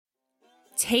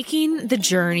taking the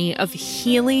journey of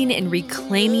healing and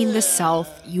reclaiming the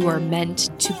self you are meant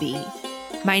to be.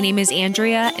 My name is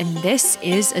Andrea, and this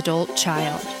is Adult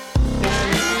Child.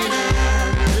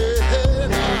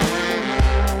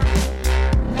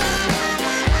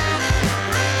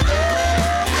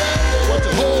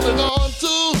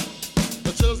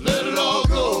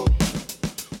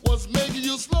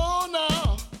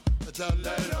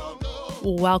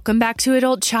 Welcome back to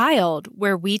Adult Child,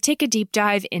 where we take a deep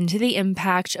dive into the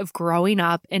impact of growing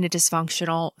up in a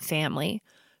dysfunctional family.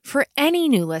 For any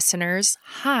new listeners,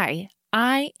 hi,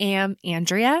 I am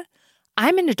Andrea.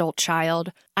 I'm an adult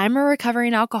child. I'm a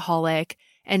recovering alcoholic,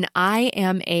 and I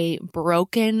am a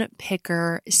broken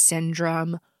picker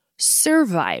syndrome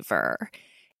survivor.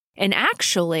 And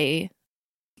actually,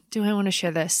 do I want to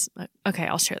share this? Okay,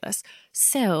 I'll share this.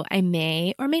 So I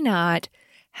may or may not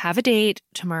have a date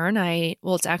tomorrow night.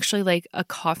 Well, it's actually like a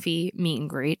coffee meet and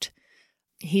greet.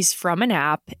 He's from an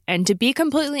app. And to be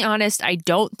completely honest, I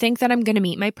don't think that I'm going to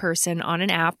meet my person on an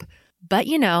app. But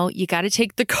you got to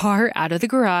take the car out of the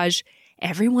garage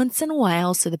every once in a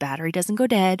while so the battery doesn't go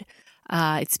dead.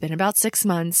 It's been about 6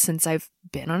 months since I've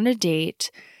been on a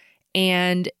date.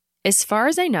 And as far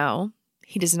as I know,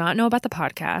 he does not know about the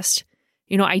podcast.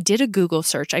 I did a Google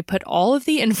search. I put all of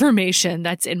the information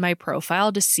that's in my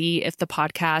profile to see if the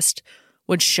podcast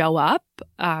would show up,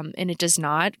 and it does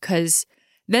not, because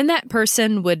then that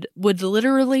person would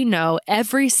literally know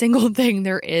every single thing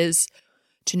there is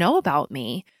to know about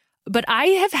me. But I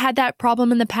have had that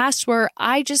problem in the past where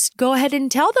I just go ahead and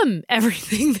tell them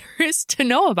everything there is to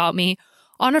know about me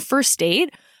on a first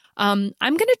date. I'm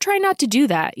going to try not to do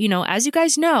that. As you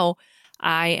guys know,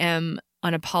 I am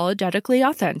unapologetically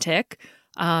authentic.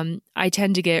 I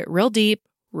tend to get real deep,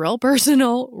 real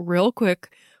personal, real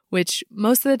quick, which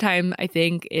most of the time I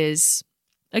think is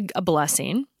a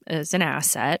blessing, is an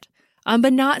asset,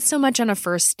 but not so much on a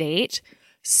first date.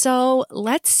 So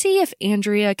let's see if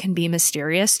Andrea can be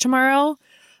mysterious tomorrow.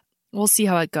 We'll see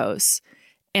how it goes.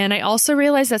 And I also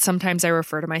realize that sometimes I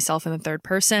refer to myself in the third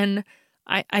person.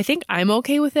 I think I'm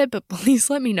okay with it, but please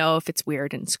let me know if it's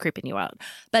weird and it's creeping you out.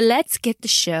 But let's get the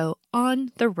show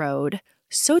on the road.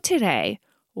 So today,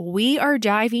 we are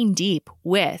diving deep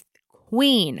with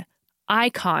queen,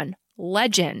 icon,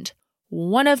 legend,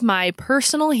 one of my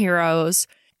personal heroes,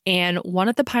 and one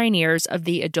of the pioneers of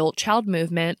the adult child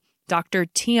movement, Dr.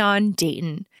 Tian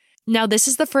Dayton. Now, this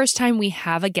is the first time we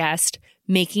have a guest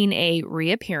making a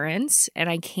reappearance, and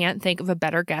I can't think of a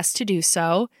better guest to do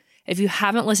so. If you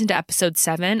haven't listened to episode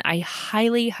 7, I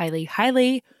highly, highly,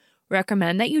 highly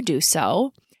recommend that you do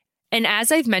so. And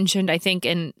as I've mentioned, I think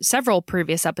in several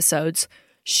previous episodes,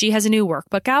 she has a new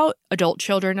workbook out, Adult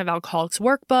Children of Alcoholics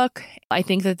Workbook. I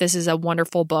think that this is a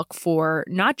wonderful book for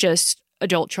not just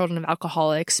adult children of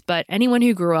alcoholics, but anyone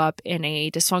who grew up in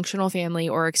a dysfunctional family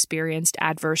or experienced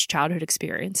adverse childhood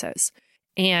experiences.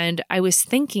 And I was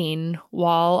thinking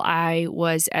while I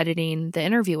was editing the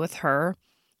interview with her,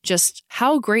 just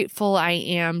how grateful I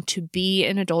am to be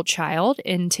an adult child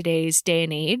in today's day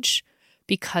and age,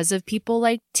 because of people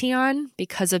like Tian,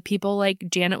 because of people like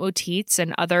Janet Woteats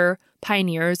and other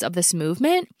pioneers of this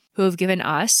movement who have given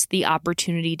us the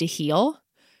opportunity to heal.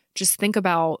 Just think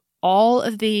about all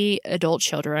of the adult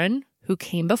children who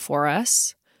came before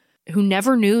us, who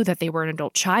never knew that they were an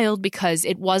adult child because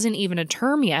it wasn't even a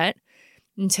term yet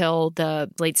until the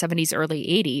late 70s, early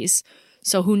 80s.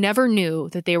 So who never knew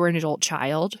that they were an adult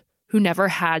child, who never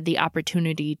had the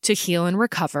opportunity to heal and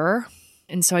recover.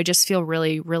 And so I just feel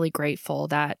really, really grateful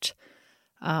that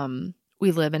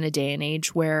we live in a day and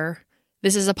age where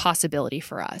this is a possibility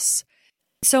for us.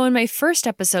 So in my first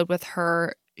episode with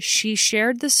her, she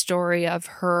shared the story of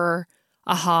her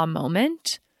aha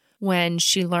moment when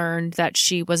she learned that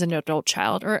she was an adult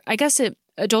child, or I guess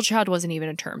adult child wasn't even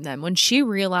a term then, when she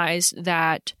realized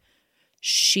that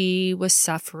she was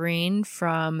suffering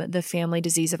from the family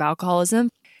disease of alcoholism.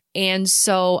 And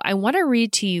so I want to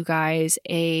read to you guys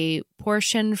a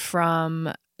portion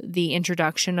from the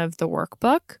introduction of the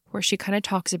workbook where she kind of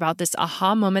talks about this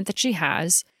aha moment that she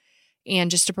has. And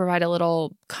just to provide a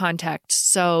little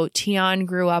context, so Tian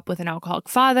grew up with an alcoholic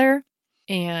father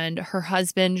and her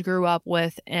husband grew up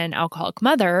with an alcoholic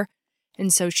mother.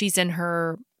 And so she's in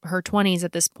her 20s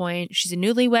at this point. She's a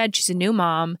newlywed, she's a new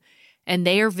mom, and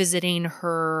they are visiting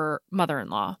her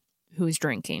mother-in-law who's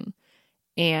drinking.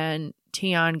 And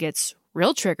Tian gets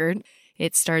real triggered.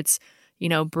 It starts,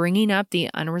 bringing up the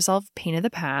unresolved pain of the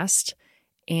past.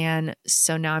 And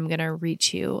so now I'm going to read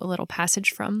to you a little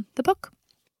passage from the book.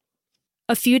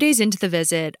 A few days into the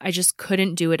visit, I just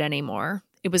couldn't do it anymore.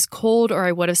 It was cold, or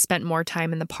I would have spent more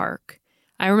time in the park.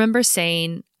 I remember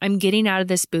saying, "I'm getting out of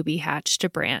this booby hatch," to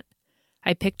Brant.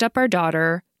 I picked up our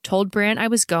daughter, told Brant I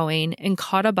was going, and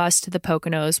caught a bus to the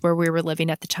Poconos where we were living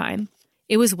at the time.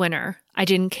 It was winter. I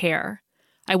didn't care.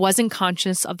 I wasn't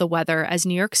conscious of the weather as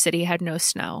New York City had no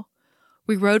snow.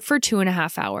 We rode for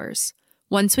 2.5 hours.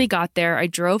 Once we got there, I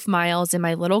drove miles in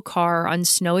my little car on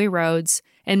snowy roads,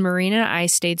 and Marina and I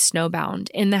stayed snowbound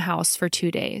in the house for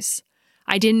 2 days.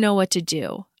 I didn't know what to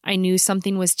do. I knew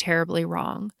something was terribly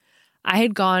wrong. I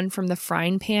had gone from the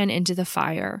frying pan into the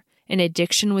fire, and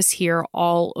addiction was here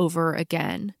all over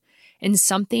again. And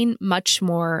something much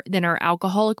more than our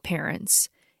alcoholic parents.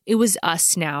 It was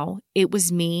us now. It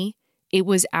was me. It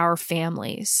was our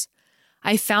families.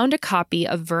 I found a copy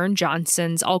of Vern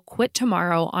Johnson's I'll Quit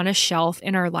Tomorrow on a shelf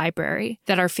in our library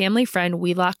that our family friend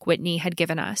Wheelock Whitney had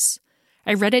given us.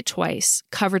 I read it twice,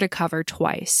 cover to cover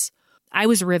twice. I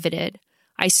was riveted.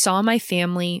 I saw my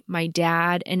family, my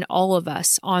dad, and all of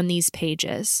us on these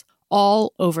pages,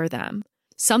 all over them.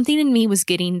 Something in me was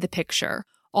getting the picture.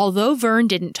 Although Vern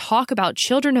didn't talk about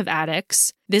children of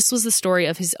addicts, this was the story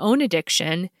of his own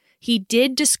addiction, he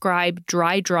did describe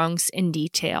dry drunks in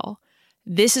detail.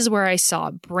 This is where I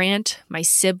saw Brant, my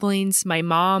siblings, my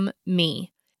mom,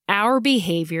 me. Our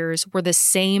behaviors were the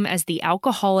same as the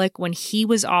alcoholic when he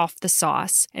was off the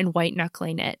sauce and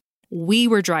white-knuckling it. We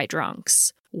were dry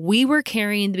drunks. We were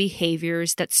carrying the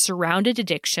behaviors that surrounded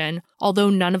addiction, although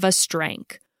none of us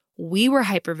drank. We were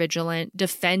hypervigilant,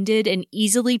 defended, and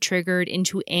easily triggered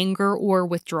into anger or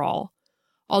withdrawal.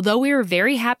 Although we were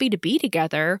very happy to be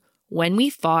together, when we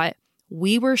fought,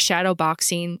 we were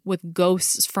shadowboxing with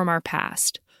ghosts from our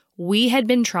past. We had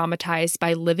been traumatized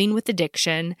by living with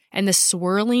addiction and the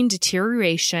swirling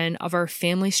deterioration of our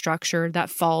family structure that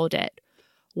followed it.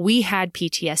 We had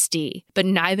PTSD, but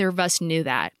neither of us knew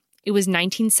that. It was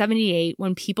 1978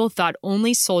 when people thought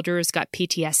only soldiers got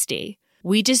PTSD.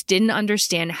 We just didn't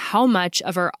understand how much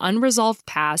of our unresolved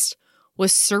past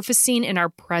was surfacing in our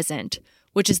present,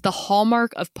 which is the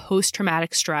hallmark of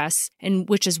post-traumatic stress, and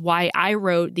which is why I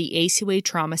wrote the ACOA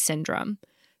trauma syndrome.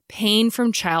 Pain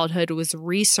from childhood was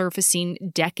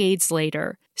resurfacing decades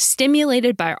later,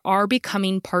 stimulated by our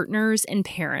becoming partners and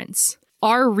parents.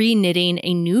 Our reknitting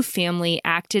a new family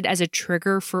acted as a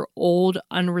trigger for old,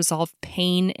 unresolved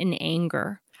pain and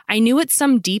anger. I knew at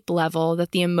some deep level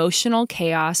that the emotional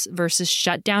chaos versus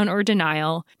shutdown or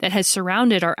denial that had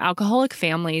surrounded our alcoholic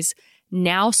families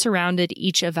now surrounded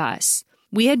each of us.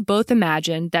 We had both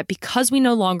imagined that because we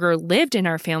no longer lived in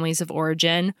our families of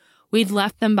origin, we'd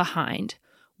left them behind.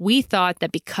 We thought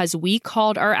that because we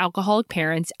called our alcoholic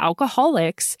parents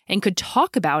alcoholics and could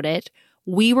talk about it,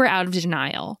 we were out of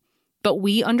denial. But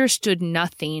we understood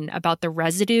nothing about the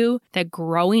residue that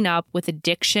growing up with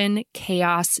addiction,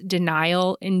 chaos,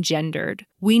 denial engendered.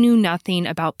 We knew nothing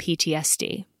about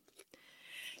PTSD.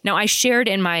 Now, I shared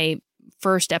in my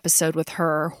first episode with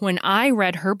her, when I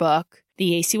read her book,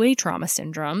 The ACOA Trauma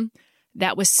Syndrome,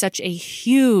 that was such a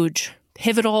huge,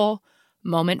 pivotal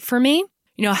moment for me.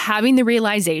 You know, having the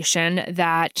realization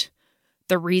that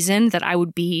the reason that I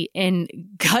would be in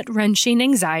gut-wrenching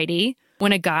anxiety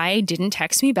when a guy didn't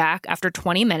text me back after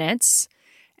 20 minutes,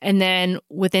 and then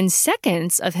within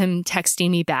seconds of him texting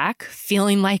me back,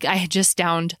 feeling like I had just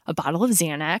downed a bottle of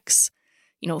Xanax,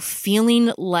 you know,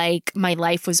 feeling like my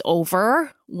life was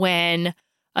over when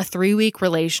a 3-week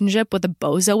relationship with a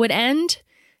bozo would end.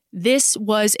 This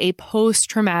was a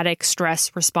post-traumatic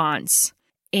stress response.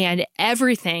 And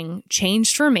everything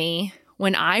changed for me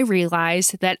when I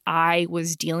realized that I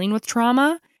was dealing with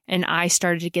trauma and I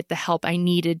started to get the help I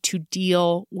needed to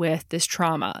deal with this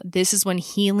trauma. This is when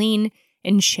healing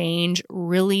and change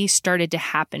really started to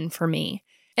happen for me.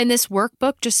 And this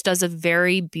workbook just does a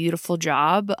very beautiful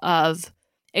job of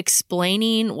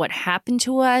explaining what happened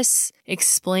to us,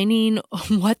 explaining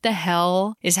what the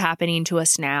hell is happening to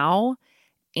us now,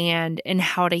 and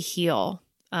how to heal,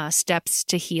 steps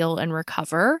to heal and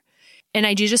recover. And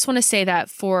I do just want to say that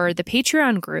for the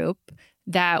Patreon group,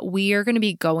 that we are going to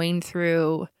be going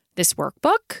through this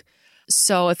workbook.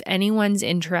 So if anyone's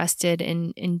interested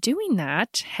in doing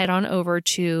that, head on over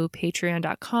to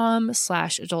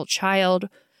patreon.com/adultchild.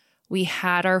 We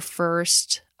had our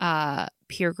first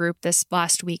peer group this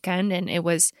last weekend, and it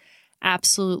was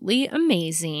absolutely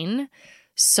amazing.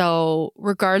 So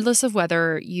regardless of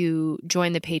whether you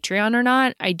join the Patreon or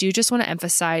not, I do just want to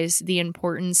emphasize the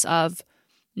importance of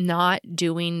not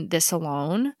doing this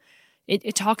alone.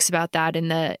 It talks about that in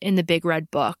the Big Red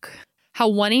Book. How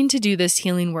wanting to do this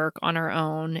healing work on our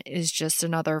own is just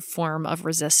another form of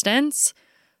resistance.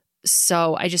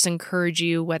 So I just encourage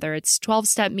you, whether it's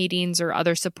 12-step meetings or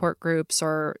other support groups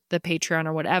or the Patreon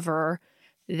or whatever,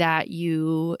 that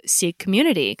you seek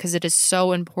community because it is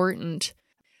so important.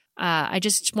 I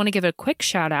just want to give a quick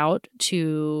shout out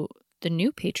to the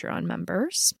new Patreon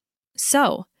members.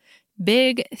 So,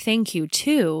 big thank you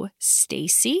to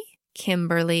Stacy,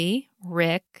 Kimberly,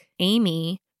 Rick,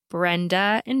 Amy,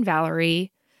 Brenda, and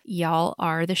Valerie. Y'all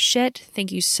are the shit.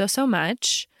 Thank you so, so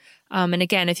much. And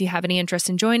again, if you have any interest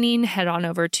in joining, head on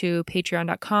over to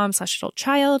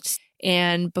patreon.com/adultchild.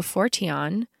 And before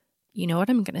Tian, you know what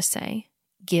I'm going to say.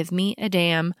 Give me a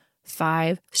damn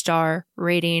 5-star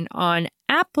rating on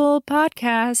Apple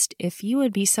Podcast, if you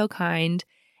would be so kind.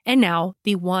 And now,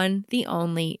 the one, the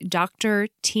only, Dr.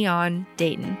 Tian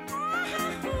Dayton.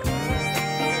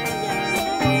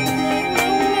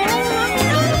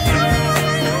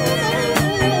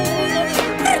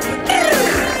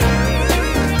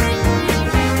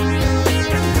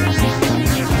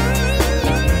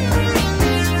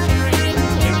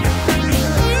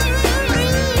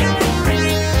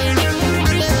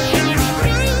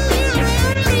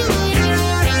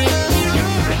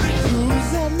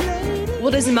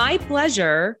 Well, it is my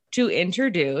pleasure to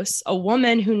introduce a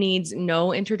woman who needs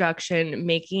no introduction,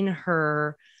 making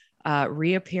her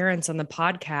reappearance on the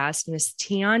podcast, Miss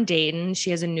Tian Dayton. She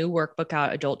has a new workbook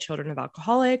out, Adult Children of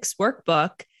Alcoholics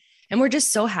workbook, and we're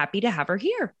just so happy to have her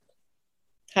here.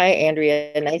 Hi,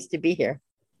 Andrea. Nice to be here.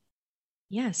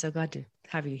 Yeah, so glad to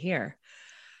have you here.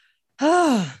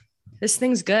 Oh, this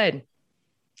thing's good.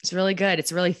 It's really good.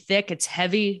 It's really thick. It's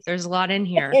heavy. There's a lot in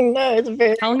here. No, it's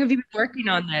very. How long have you been working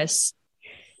on this?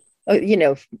 Oh,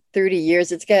 30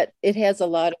 years. It has a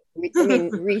lot of,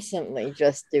 recently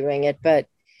just doing it, but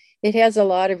it has a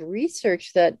lot of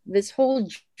research that this whole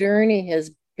journey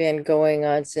has been going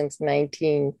on since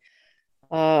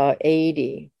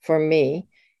 1980 for me.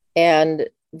 And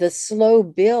the slow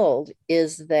build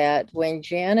is that when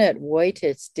Janet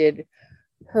Wojtitz did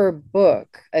her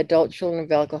book, Adult Children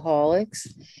of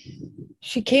Alcoholics,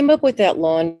 she came up with that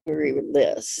laundry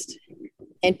list.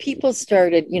 And people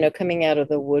started, coming out of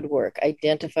the woodwork,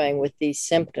 identifying with these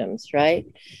symptoms, right?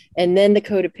 And then the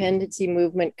codependency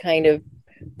movement kind of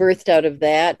birthed out of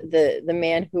that. The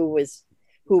man who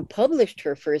published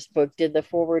her first book did the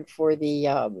foreword for the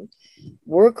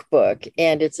workbook,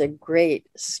 and it's a great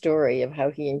story of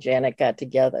how he and Janet got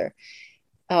together.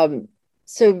 So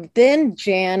then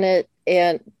Janet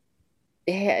and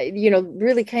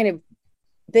really kind of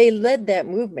they led that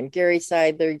movement. Gary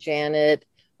Seidler, Janet,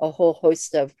 a whole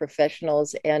host of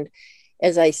professionals. And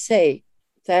as I say,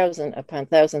 thousands upon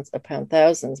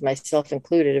thousands, myself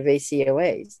included, of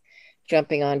ACOAs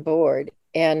jumping on board.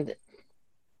 And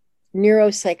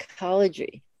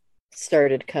neuropsychology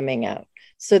started coming out.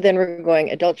 So then we're going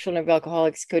Adult Children of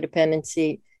Alcoholics,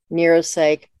 codependency,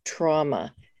 neuropsych,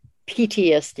 trauma,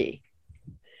 PTSD.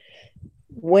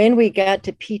 When we got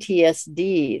to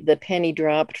PTSD, the penny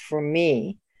dropped for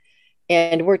me.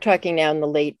 And we're talking now in the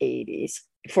late 80s.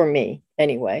 For me,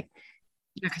 anyway.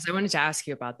 Yeah, because I wanted to ask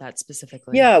you about that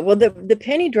specifically. Yeah, well, the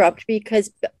penny dropped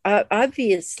because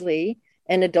obviously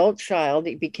an adult child,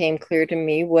 it became clear to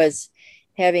me, was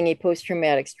having a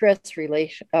post-traumatic stress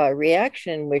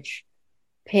reaction, which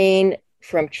pain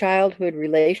from childhood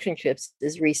relationships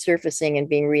is resurfacing and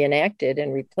being reenacted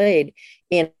and replayed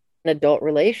in adult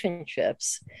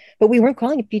relationships. But we weren't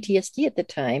calling it PTSD at the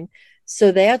time.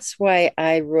 So that's why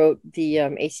I wrote the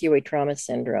ACOA trauma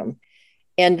syndrome.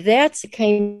 And that's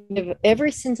kind of,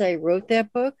 ever since I wrote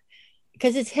that book,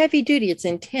 because it's heavy duty, it's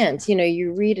intense.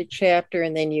 You read a chapter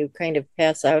and then you kind of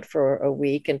pass out for a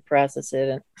week and process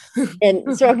it.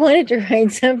 And so I wanted to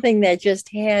write something that just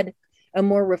had a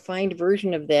more refined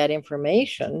version of that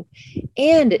information.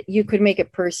 And you could make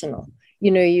it personal.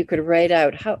 You could write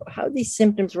out how these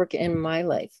symptoms work in my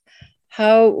life,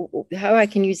 how I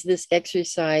can use this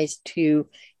exercise to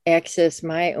access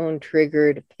my own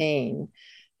triggered pain.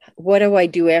 What do I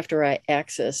do after I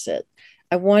access it?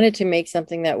 I wanted to make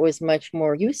something that was much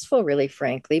more useful, really,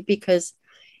 frankly, because,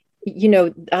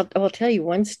 I'll tell you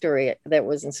one story that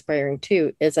was inspiring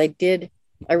too, is I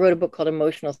wrote a book called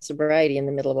Emotional Sobriety in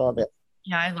the middle of all this.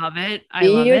 Yeah, I love it. I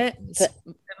love it.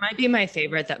 It might be my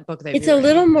favorite, that book. It's a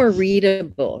little more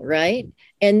readable, right?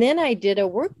 And then I did a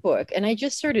workbook and I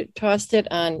just sort of tossed it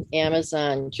on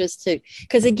Amazon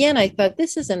because again, I thought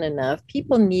this isn't enough.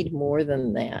 People need more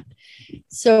than that.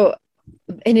 So,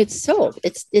 and it's sold.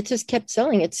 It just kept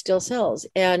selling. It still sells.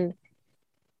 And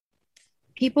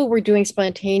people were doing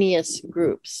spontaneous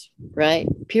groups, right?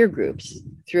 Peer groups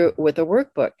with a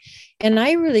workbook. And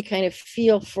I really kind of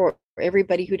feel for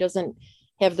everybody who doesn't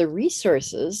have the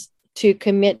resources to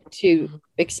commit to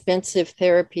expensive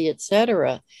therapy, et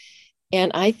cetera.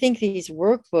 And I think these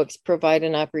workbooks provide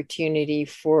an opportunity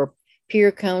for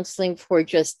peer counseling, for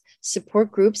just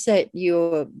support groups that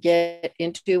you get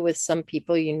into with some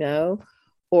people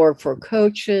or for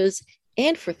coaches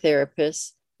and for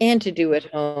therapists and to do at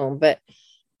home. But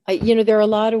there are a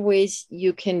lot of ways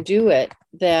you can do it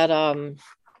that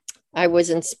I was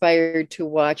inspired to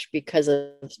watch because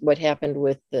of what happened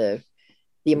with the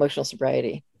emotional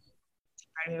sobriety.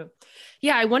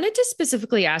 Yeah, I wanted to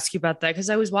specifically ask you about that because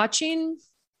I was watching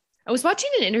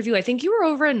an interview. I think you were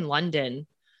over in London,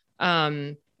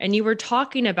 and you were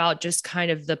talking about just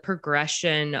kind of the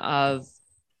progression of,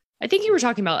 I think you were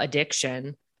talking about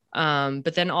addiction,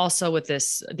 but then also with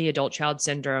the adult child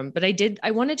syndrome. But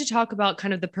I wanted to talk about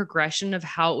kind of the progression of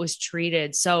how it was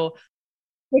treated. So,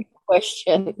 good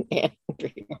question,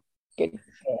 Andrea. Good.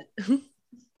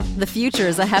 The future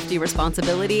is a hefty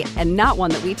responsibility and not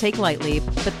one that we take lightly,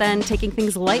 but then taking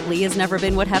things lightly has never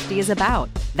been what Hefty is about.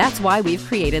 That's why we've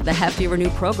created the Hefty Renew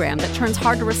program that turns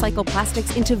hard-to-recycle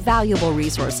plastics into valuable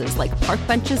resources like park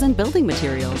benches and building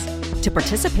materials. To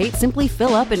participate, simply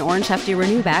fill up an orange Hefty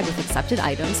Renew bag with accepted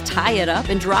items, tie it up,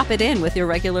 and drop it in with your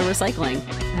regular recycling.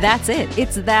 That's it.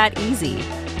 It's that easy.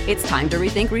 It's time to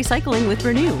rethink recycling with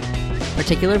Renew.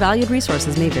 Particular valued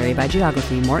resources may vary by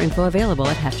geography. More info available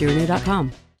at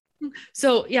heftyrenew.com.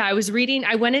 So yeah, I have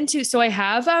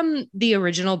the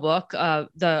original book, I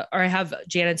have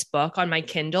Janet's book on my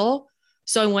Kindle.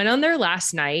 So I went on there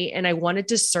last night and I wanted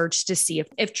to search to see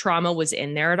if trauma was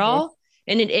in there at all.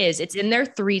 And it's in there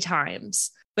 3 times.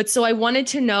 But so I wanted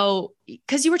to know,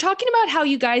 because you were talking about how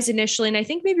you guys initially, and I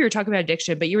think maybe you were talking about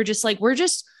addiction, but you were just like,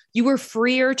 you were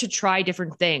freer to try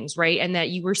different things, right? And that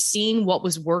you were seeing what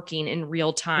was working in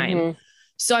real time. Mm-hmm.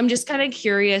 So I'm just kind of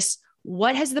curious,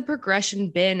 what has the progression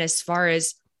been as far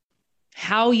as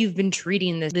how you've been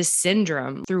treating this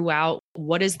syndrome throughout?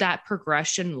 What has that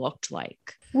progression looked like?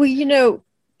 Well,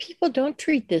 people don't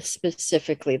treat this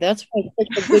specifically. That's why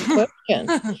it's such a good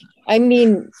question. I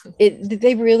mean,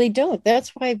 they really don't. That's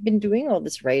why I've been doing all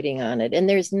this writing on it. And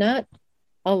there's not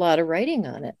a lot of writing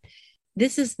on it.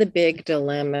 This is the big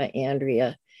dilemma,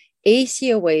 Andrea.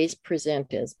 ACOAs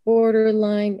present as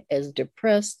borderline, as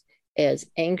depressed, as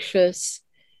anxious,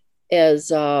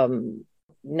 as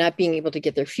not being able to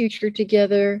get their future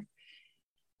together.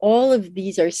 All of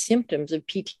these are symptoms of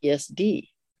PTSD.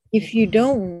 If you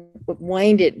don't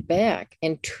wind it back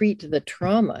and treat the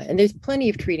trauma, and there's plenty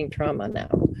of treating trauma now,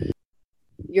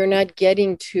 you're not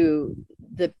getting to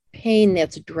the pain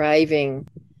that's driving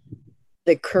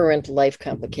the current life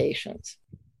complications.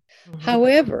 Mm-hmm.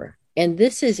 However, and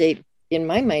this is in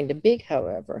my mind, a big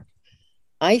however,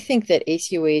 I think that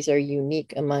ACOAs are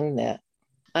unique among that.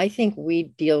 I think we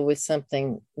deal with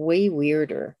something way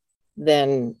weirder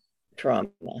than trauma.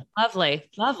 Lovely.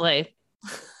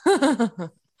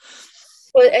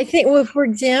 Well, I think, for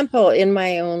example, in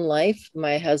my own life,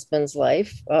 my husband's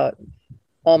life,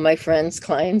 all my friends,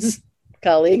 clients,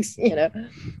 colleagues,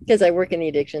 because I work in the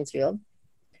addictions field,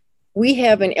 we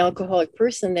have an alcoholic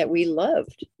person that we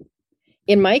loved.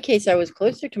 In my case, I was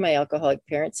closer to my alcoholic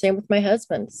parents, same with my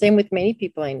husband, same with many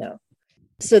people I know.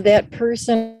 So that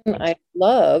person I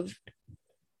loved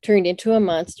turned into a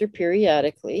monster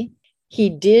periodically. He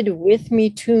did with me,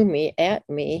 to me, at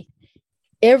me,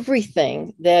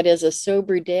 everything that as a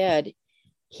sober dad,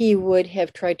 he would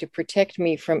have tried to protect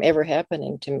me from ever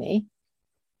happening to me.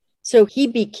 So he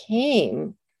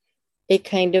became a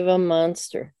kind of a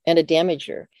monster and a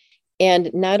damager.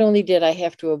 And not only did I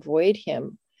have to avoid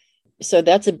him, so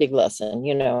that's a big lesson,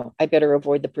 I better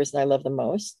avoid the person I love the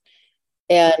most.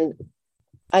 And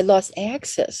I lost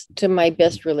access to my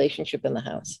best relationship in the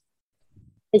house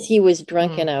because he was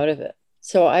drunk and out of it.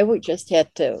 So I would just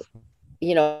have to,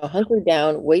 hunker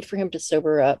down, wait for him to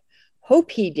sober up,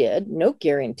 hope he did, no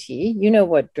guarantee. You know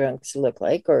what drunks look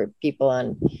like, or people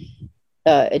on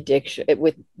addiction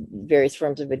with various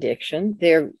forms of addiction.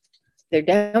 They're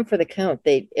down for the count.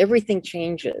 Everything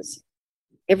changes.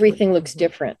 Everything looks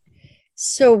different.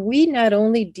 So we not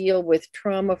only deal with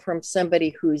trauma from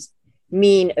somebody who's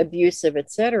mean, abusive,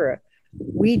 etc.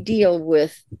 We deal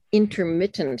with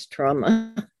intermittent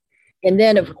trauma. And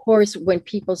then, of course, when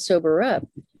people sober up,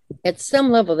 at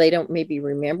some level, they don't maybe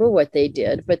remember what they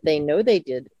did, but they know they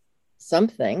did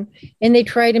something, and they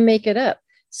try to make it up.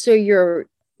 So your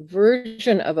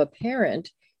version of a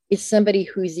parent is somebody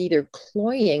who's either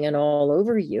cloying and all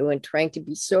over you and trying to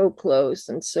be so close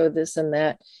and so this and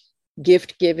that,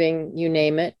 gift giving, you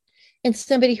name it. And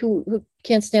somebody who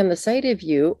can't stand the sight of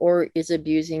you or is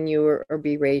abusing you or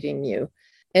berating you.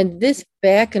 And this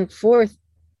back and forth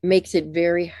makes it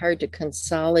very hard to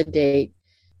consolidate.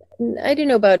 I don't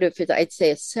know about if I'd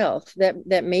say a self,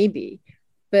 that may be,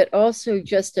 but also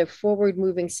just a forward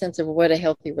moving sense of what a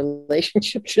healthy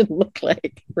relationship should look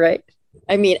like, right?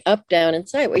 I mean, up, down, and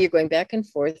side. Well, you're going back and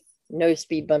forth, no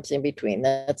speed bumps in between.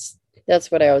 That's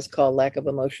what I always call lack of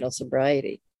emotional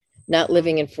sobriety. not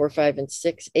living in 4, 5, and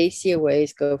 6.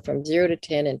 ACOAs go from 0 to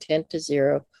 10 and 10 to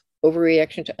 0,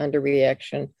 overreaction to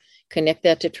underreaction. Connect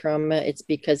that to trauma. It's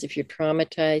because if you're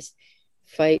traumatized,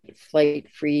 fight, flight,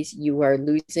 freeze, you are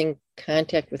losing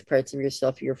contact with parts of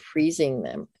yourself. You're freezing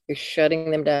them. You're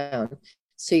shutting them down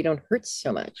so you don't hurt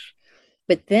so much.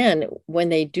 But then when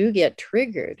they do get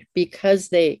triggered, because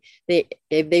they've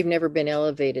never been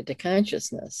elevated to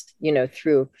consciousness,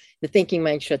 through the thinking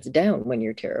mind shuts down when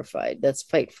you're terrified. That's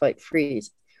fight, flight,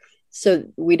 freeze. So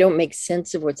we don't make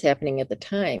sense of what's happening at the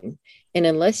time. And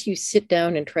unless you sit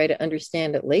down and try to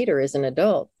understand it later as an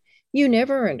adult, you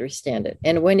never understand it.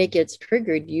 And when it gets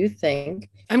triggered, you think,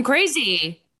 I'm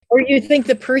crazy. Or you think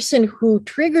the person who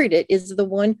triggered it is the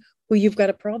one who you've got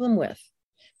a problem with.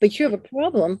 But you have a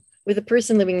problem with the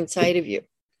person living inside of you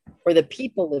or the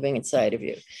people living inside of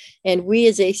you. And we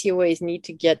as ACOAs need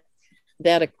to get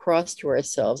that across to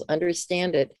ourselves,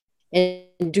 understand it,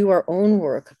 and do our own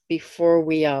work before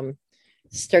we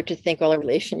start to think all our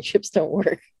relationships don't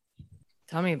work.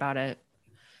 Tell me about it.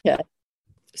 Yeah.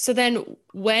 So then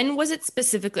when was it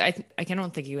specifically, I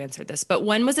don't think you answered this, but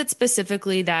when was it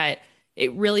specifically that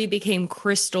it really became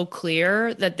crystal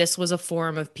clear that this was a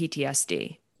form of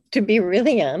PTSD? To be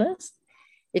really honest,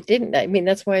 it didn't. I mean,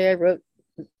 that's why I wrote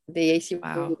the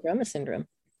ACOA trauma syndrome,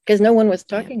 because no one was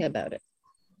talking about it.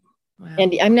 Wow.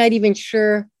 And I'm not even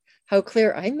sure how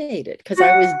clear I made it, because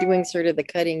I was doing sort of the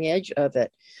cutting edge of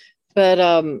it. But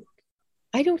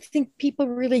I don't think people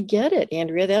really get it,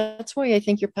 Andrea. That's why I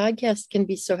think your podcast can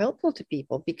be so helpful to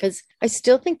people, because I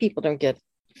still think people don't get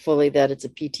fully that it's a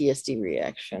PTSD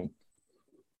reaction.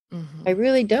 Mm-hmm. I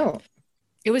really don't.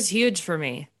 It was huge for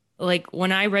me. Like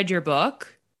when I read your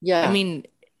book, I mean,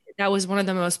 that was one of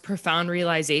the most profound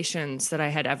realizations that I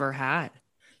had ever had.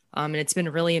 And it's been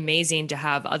really amazing to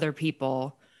have other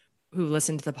people who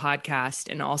listen to the podcast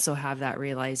and also have that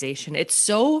realization. It's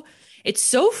so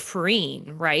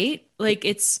freeing, right? Like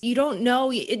you don't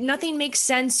know, nothing makes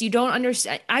sense. You don't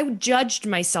understand. I judged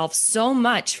myself so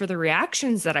much for the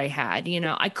reactions that I had.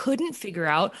 I couldn't figure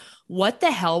out what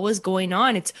the hell was going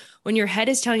on. It's when your head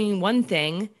is telling you one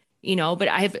thing, but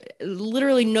I have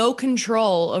literally no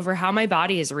control over how my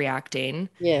body is reacting.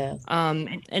 Yeah.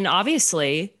 And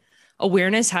obviously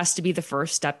awareness has to be the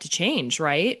first step to change,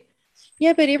 right?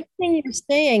 Yeah, but everything you're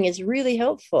saying is really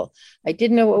helpful. I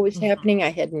didn't know what was happening. I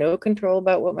had no control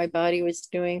about what my body was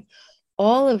doing.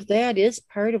 All of that is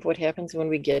part of what happens when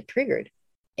we get triggered.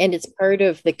 And it's part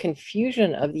of the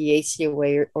confusion of the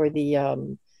ACOA or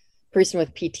the person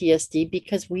with PTSD,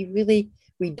 because we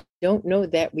don't know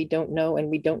that we don't know,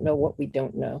 and we don't know what we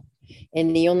don't know.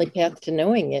 And the only path to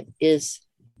knowing it is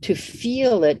to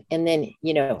feel it and then,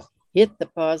 hit the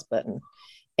pause button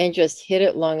and just hit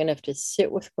it long enough to sit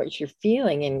with what you're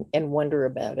feeling and wonder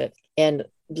about it, and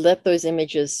let those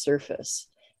images surface,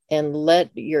 and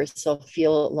let yourself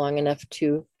feel it long enough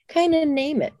to kind of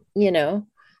name it.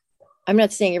 I'm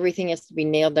not saying everything has to be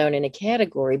nailed down in a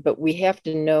category, but we have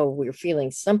to know we're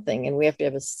feeling something, and we have to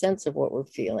have a sense of what we're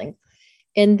feeling.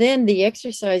 And then the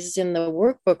exercises in the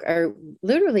workbook are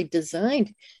literally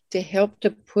designed to help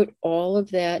to put all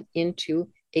of that into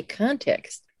a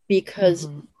context. Because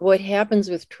what happens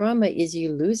with trauma is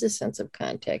you lose a sense of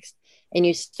context, and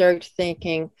you start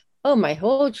thinking, oh, my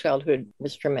whole childhood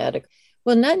was traumatic.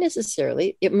 Well, not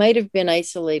necessarily. It might have been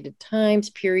isolated times,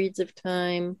 periods of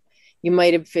time. You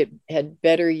might have had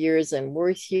better years and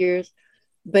worse years.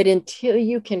 But until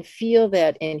you can feel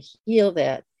that and heal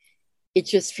that, it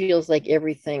just feels like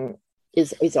everything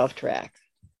is off track.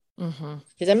 Mm-hmm.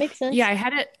 Does that make sense? Yeah, I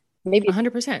had it. Maybe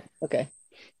 100%. Okay.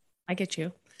 I get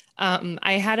you.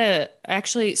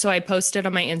 So I posted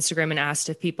on my Instagram and asked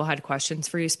if people had questions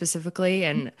for you specifically.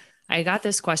 And I got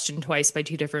this question twice by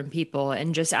two different people,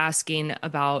 and just asking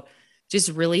about just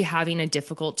really having a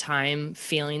difficult time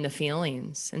feeling the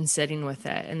feelings and sitting with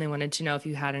it. And they wanted to know if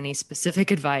you had any specific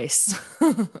advice.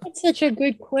 That's such a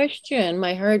good question.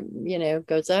 My heart,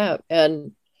 goes out,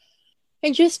 and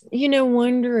just,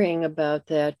 wondering about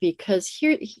that, because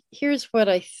here's what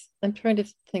I'm trying to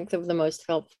think of the most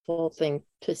helpful thing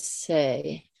to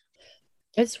say.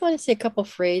 I just want to say a couple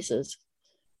phrases.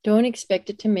 Don't expect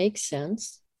it to make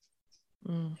sense.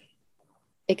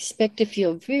 Expect to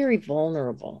feel very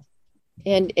vulnerable,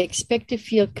 and expect to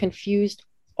feel confused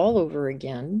all over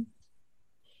again,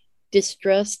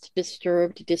 distressed,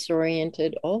 disturbed,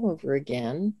 disoriented all over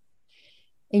again,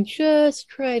 and just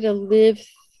try to live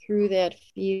through that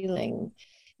feeling.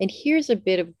 And here's a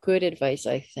bit of good advice,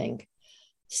 I think.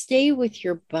 Stay with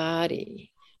your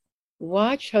body.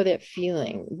 Watch how that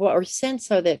feeling, or sense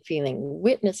how that feeling,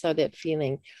 witness how that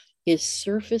feeling is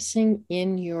surfacing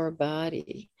in your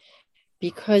body,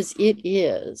 because it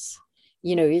is.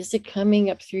 Is it coming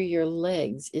up through your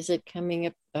legs? Is it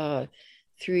coming up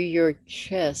through your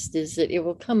chest? It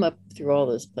will come up through all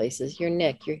those places, your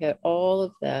neck, your head, all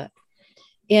of that.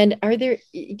 And do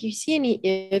you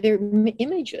see are there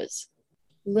images?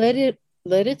 Let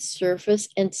it surface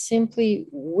and simply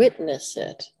witness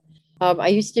it. I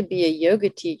used to be a yoga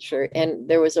teacher, and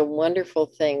there was a wonderful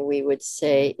thing we would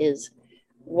say is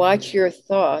watch your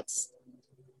thoughts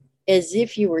as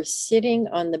if you were sitting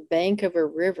on the bank of a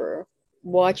river,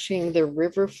 watching the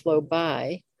river flow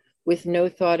by with no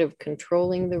thought of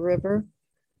controlling the river,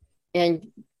 and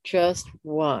just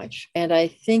watch. And I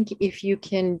think if you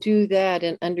can do that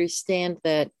and understand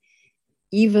that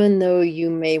even though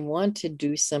you may want to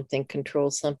do something,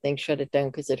 control something, shut it down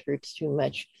because it hurts too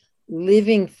much,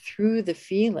 living through the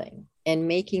feeling and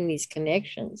making these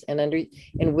connections and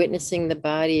witnessing the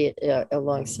body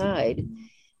alongside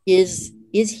is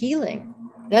healing.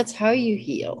 That's how you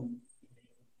heal.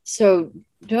 So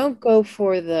don't go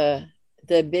for the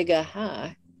big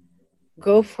aha.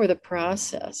 Go for the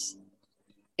process.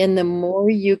 And the more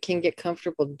you can get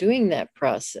comfortable doing that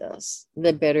process,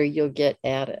 the better you'll get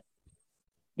at it.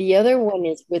 The other one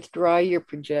is withdraw your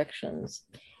projections.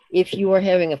 If you are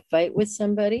having a fight with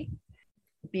somebody,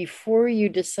 before you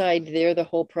decide they're the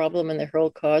whole problem and the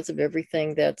whole cause of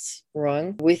everything that's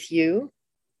wrong with you,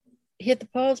 hit the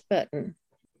pause button.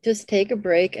 Just take a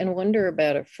break and wonder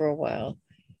about it for a while.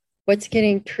 What's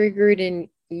getting triggered in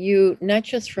you, not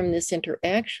just from this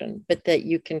interaction, but that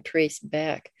you can trace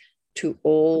back to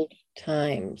old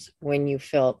times when you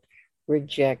felt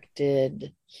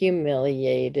rejected,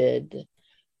 humiliated,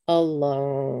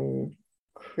 alone,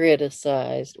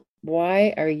 criticized.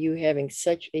 Why are you having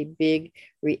such a big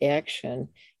reaction?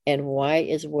 And why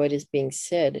is what is being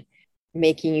said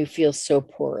making you feel so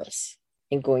porous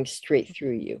and going straight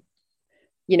through you?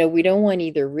 We don't want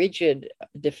either rigid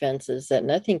defenses that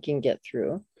nothing can get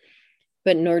through,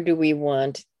 but nor do we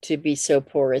want to be so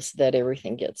porous that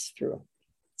everything gets through.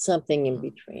 Something in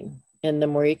between. And the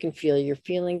more you can feel your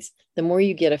feelings, the more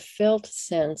you get a felt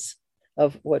sense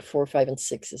of what 4, 5, and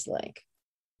 6 is like.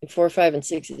 And 4, 5, and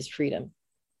 6 is freedom.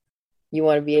 You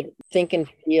want to be able to think and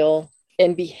feel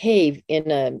and behave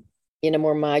in a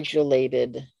more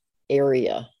modulated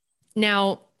area.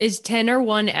 Now, is 10 or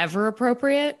 1 ever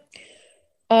appropriate?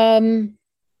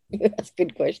 That's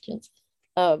good questions.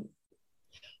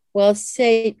 Well,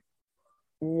 say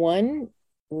 1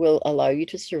 will allow you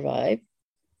to survive.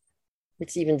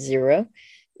 It's even 0.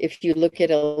 If you look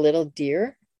at a little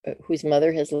deer whose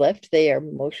mother has left, they are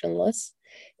motionless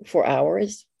for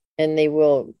hours, and they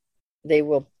will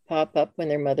pop up when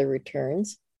their mother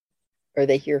returns or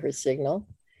they hear her signal.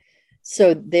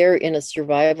 So they're in a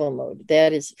survival mode.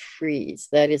 That is freeze.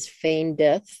 That is feign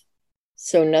death.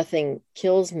 So nothing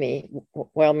kills me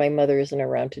while my mother isn't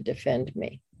around to defend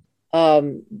me.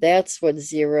 That's what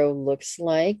 0 looks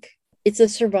like. It's a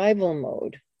survival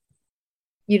mode.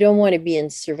 You don't want to be in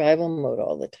survival mode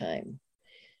all the time,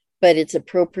 but it's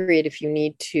appropriate if you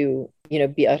need to,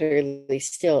 be utterly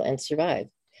still and survive.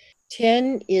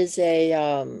 10 is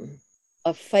a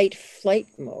fight flight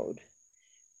mode.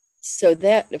 So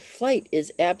that flight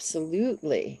is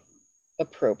absolutely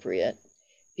appropriate,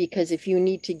 because if you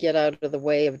need to get out of the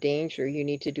way of danger, you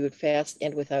need to do it fast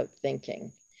and without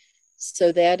thinking.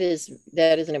 So that is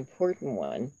an important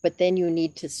one. But then you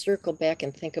need to circle back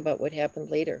and think about what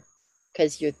happened later,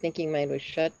 because your thinking mind was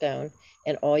shut down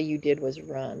and all you did was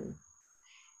run.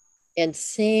 And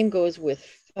same goes with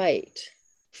fight.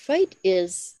 Fight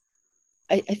is,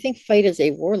 I think fight is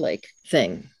a warlike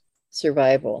thing,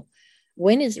 survival.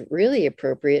 When is it really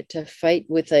appropriate to fight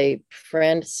with a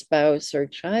friend, spouse, or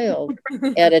child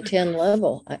at a 10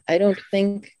 level? I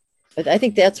think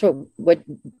that's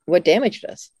what damaged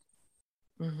us.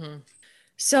 Mm-hmm.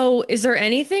 So is there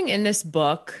anything in this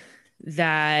book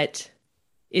that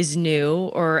is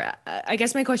new? Or I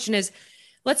guess my question is,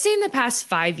 let's say in the past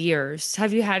 5 years,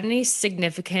 have you had any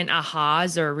significant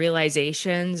ahas or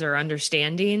realizations or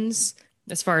understandings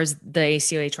as far as the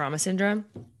ACOA trauma syndrome?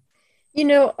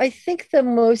 I think the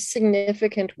most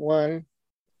significant one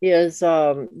is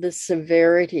the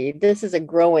severity. This is a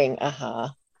growing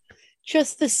aha.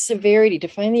 Just the severity, to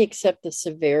finally accept the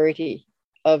severity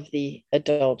of the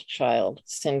adult child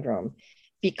syndrome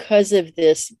because of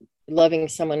this loving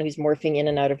someone who's morphing in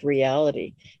and out of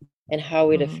reality and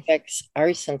how it affects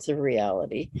our sense of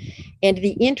reality. And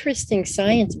the interesting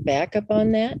science backup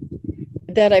on that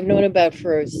I've known about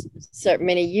for so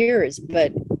many years,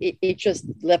 but it just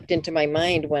leapt into my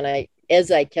mind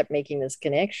as I kept making this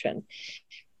connection.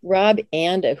 Rob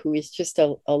Anda, who is just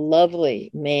a lovely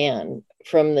man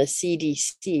from the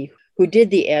CDC, who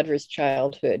did the adverse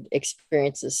childhood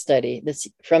experiences study this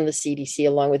from the CDC,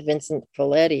 along with Vincent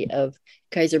Folletti of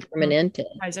Kaiser Permanente.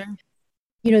 Kaiser.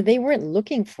 They weren't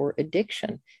looking for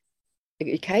addiction.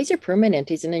 Kaiser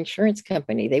Permanente is an insurance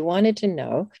company. They wanted to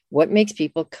know what makes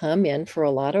people come in for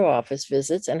a lot of office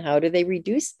visits and how do they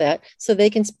reduce that so they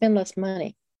can spend less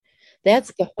money.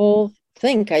 That's the whole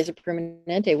thing Kaiser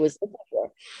Permanente was looking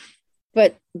for.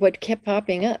 But what kept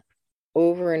popping up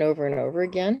over and over and over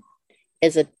again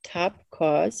as a top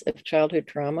cause of childhood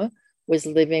trauma was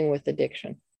living with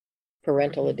addiction,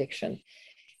 parental addiction.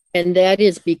 And that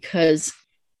is because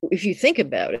if you think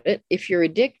about it, if you're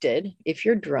addicted, if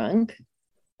you're drunk,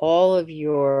 all of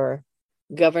your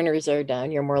governors are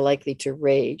down, you're more likely to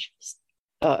rage,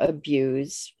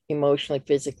 abuse emotionally,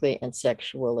 physically, and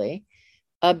sexually,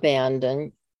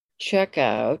 abandon, check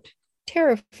out,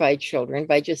 terrify children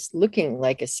by just looking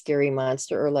like a scary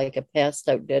monster or like a passed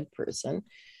out dead person,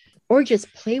 or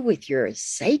just play with your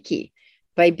psyche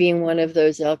by being one of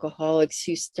those alcoholics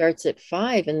who starts at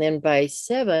 5 and then by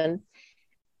 7,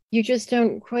 you just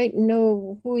don't quite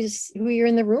know who you're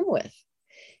in the room with.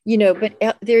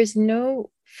 But there's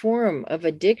no form of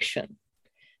addiction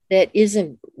that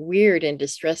isn't weird and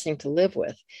distressing to live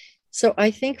with. So I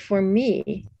think for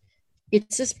me,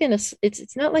 it's just been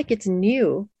it's not like it's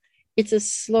new. It's a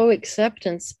slow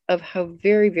acceptance of how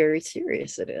very, very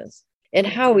serious it is and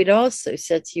how it also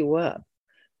sets you up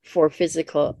for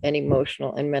physical and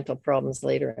emotional and mental problems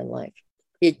later in life.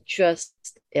 It just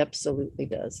absolutely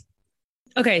does.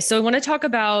 Okay, so I want to talk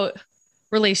about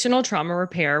relational trauma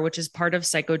repair, which is part of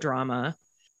psychodrama.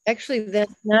 Actually,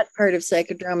 that's not part of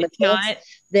psychodrama.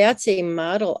 That's a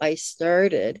model I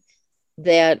started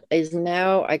that is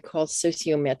now I call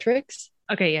sociometrics.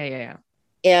 Okay, yeah.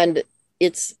 And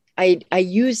I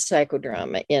use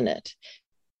psychodrama in it.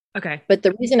 Okay. But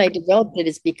the reason I developed it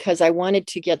is because I wanted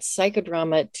to get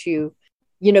psychodrama to,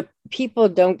 people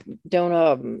don't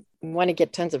want to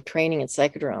get tons of training in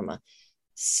psychodrama.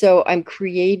 So I'm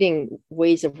creating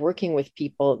ways of working with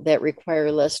people that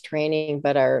require less training,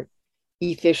 but are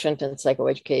efficient and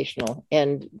psychoeducational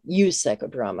and use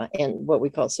psychodrama and what we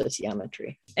call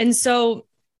sociometry. And so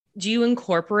do you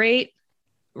incorporate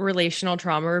relational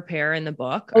trauma repair in the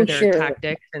book? Are there sure.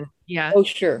 Tactics? And yeah. Oh,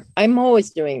 sure. I'm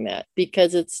always doing that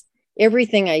because it's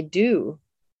everything I do.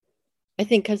 I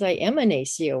think because I am an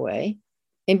ACOA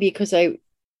and because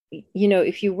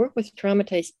if you work with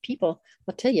traumatized people,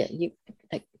 I'll tell you,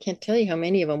 I can't tell you how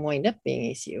many of them wind up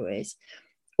being ACOAs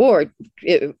or,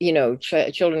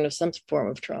 children of some form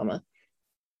of trauma.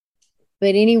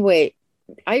 But anyway,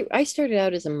 I started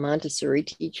out as a Montessori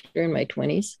teacher in my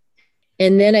 20s.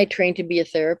 And then I trained to be a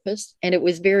therapist. And it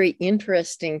was very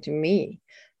interesting to me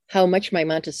how much my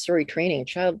Montessori training,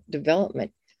 child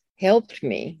development, helped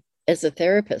me as a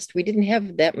therapist. We didn't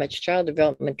have that much child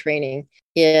development training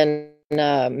in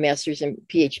master's and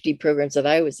PhD programs that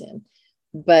I was in.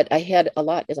 But I had a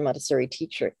lot as a Montessori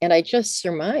teacher. And I just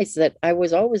surmised that I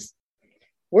was always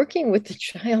working with the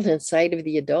child inside of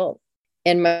the adult.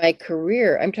 And my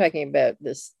career, I'm talking about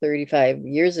this 35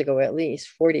 years ago, at least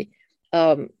 40,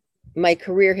 my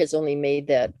career has only made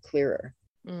that clearer.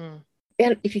 And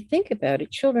if you think about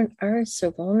it, children are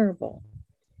so vulnerable.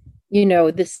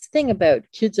 This thing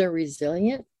about kids are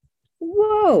resilient.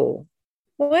 Whoa,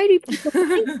 why do people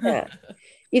think that?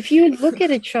 If you look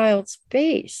at a child's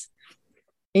face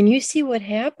and you see what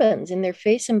happens in their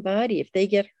face and body if they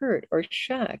get hurt or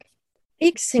shocked,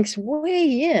 it sinks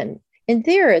way in. And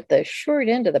they're at the short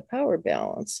end of the power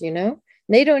balance,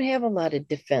 They don't have a lot of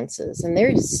defenses and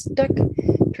they're stuck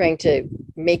trying to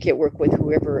make it work with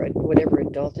whatever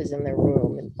adult is in their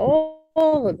room and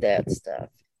all of that stuff.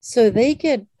 So they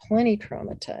get plenty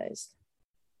traumatized.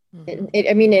 And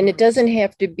it doesn't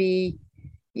have to be,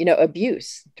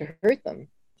 abuse to hurt them.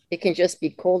 It can just be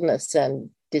coldness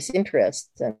and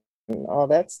disinterest and all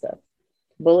that stuff,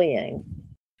 bullying.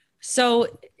 So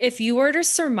if you were to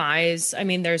surmise,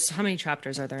 there's how many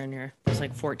chapters are there in here? There's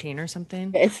like 14 or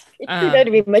something. It turned out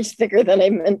to be much thicker than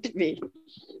I meant to be.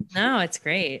 No, it's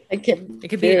great. I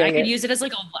could use it as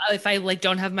like if I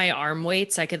don't have my arm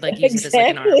weights, I could use it as like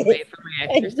an arm weight for my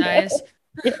exercise.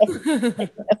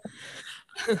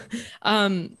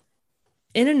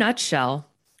 In a nutshell,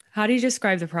 how do you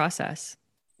describe the process?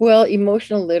 Well,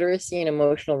 emotional literacy and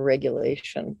emotional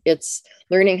regulation. It's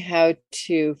learning how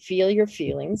to feel your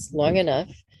feelings long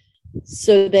enough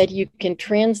so that you can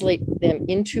translate them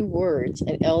into words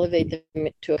and elevate them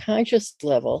to a conscious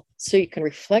level so you can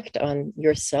reflect on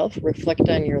yourself, reflect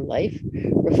on your life,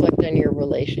 reflect on your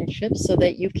relationships so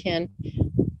that you can,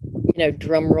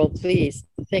 drum roll, please,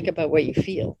 think about what you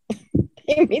feel.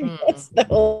 That's the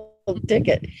whole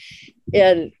ticket.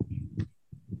 And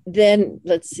then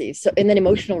let's see. So, and then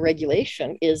emotional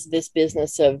regulation is this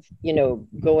business of,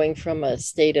 going from a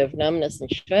state of numbness and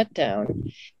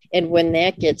shutdown. And when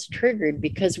that gets triggered,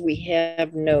 because we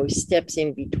have no steps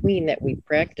in between that we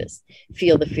practice,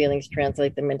 feel the feelings,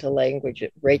 translate them into language,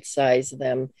 right size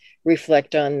them,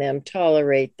 reflect on them,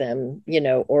 tolerate them,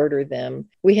 order them.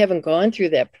 We haven't gone through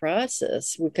that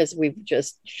process because we've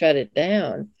just shut it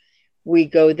down. We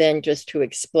go then just to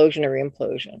explosion or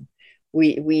implosion.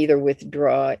 We either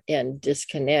withdraw and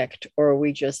disconnect, or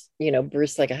we just,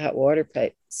 burst like a hot water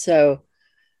pipe. So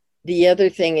the other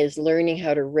thing is learning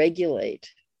how to regulate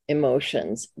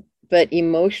emotions, but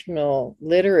emotional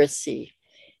literacy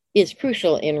is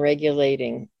crucial in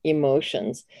regulating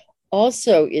emotions.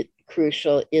 Also,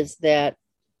 crucial is that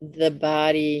the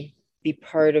body be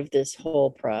part of this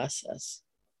whole process,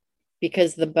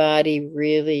 because the body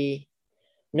really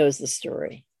knows the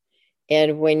story.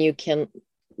 And when you can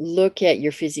look at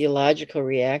your physiological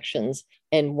reactions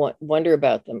and wonder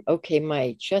about them, okay,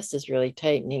 my chest is really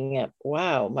tightening up.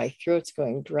 Wow, my throat's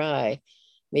going dry.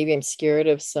 Maybe I'm scared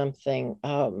of something.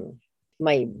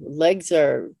 My legs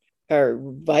are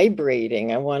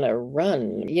vibrating. I want to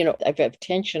run. I've got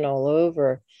tension all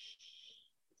over.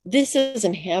 This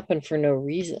doesn't happen for no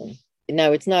reason.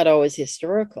 Now, it's not always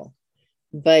historical,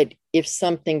 but if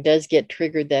something does get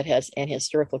triggered that has an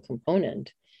historical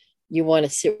component, you want to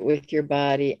sit with your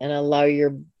body and allow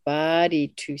your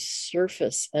body to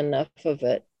surface enough of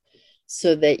it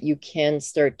so that you can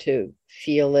start to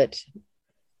feel it,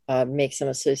 make some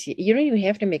associate. You don't even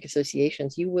have to make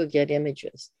associations. You will get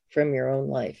images from your own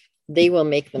life. They will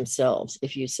make themselves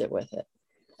if you sit with it.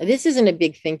 This isn't a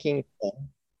big thinking thing.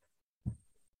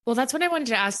 Well, that's what I wanted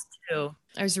to ask too.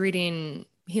 I was reading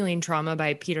Healing Trauma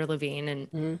by Peter Levine,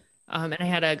 and and I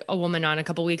had a woman on a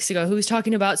couple of weeks ago who was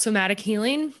talking about somatic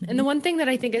healing. And the one thing that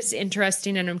I think is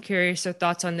interesting, and I'm curious your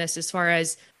thoughts on this, as far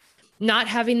as not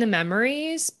having the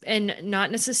memories and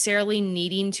not necessarily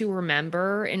needing to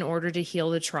remember in order to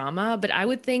heal the trauma. But I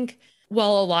would think,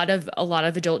 well, a lot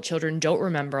of adult children don't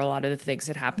remember a lot of the things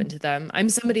that happened to them. I'm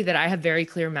somebody that I have very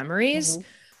clear memories,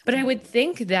 but I would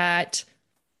think that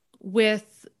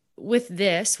with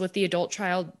the adult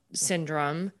child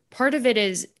syndrome, part of it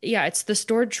is, it's the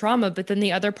stored trauma, but then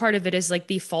the other part of it is like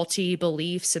the faulty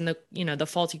beliefs and the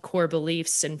faulty core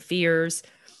beliefs and fears.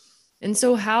 And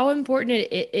so how important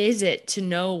is it to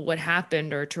know what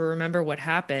happened or to remember what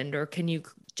happened, or can you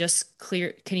just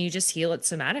heal it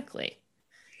somatically?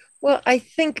 Well, I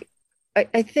think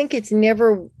it's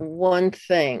never one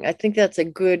thing. I think that's a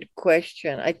good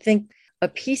question. I think a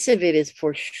piece of it is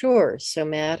for sure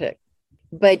somatic.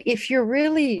 But if you're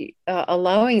really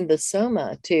allowing the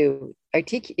soma to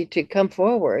come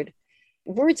forward,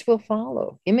 words will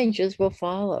follow, images will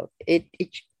follow. It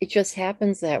just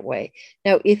happens that way.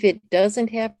 Now, if it doesn't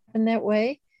happen that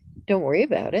way, don't worry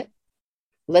about it.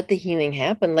 Let the healing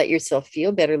happen. Let yourself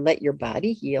feel better. Let your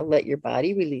body heal. Let your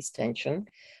body release tension.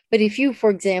 But if you, for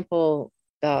example,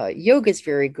 yoga is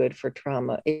very good for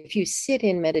trauma. If you sit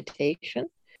in meditation,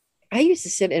 I used to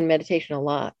sit in meditation a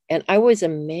lot, and I was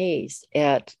amazed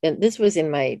and this was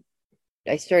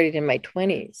I started in my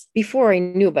 20s, before I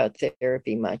knew about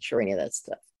therapy much or any of that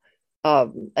stuff.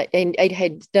 I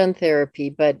had done therapy,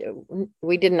 but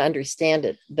we didn't understand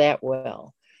it that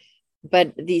well.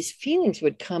 But these feelings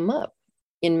would come up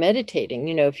in meditating,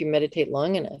 if you meditate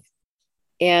long enough.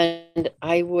 And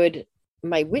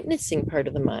my witnessing part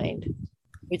of the mind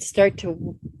would start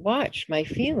to watch my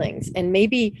feelings, and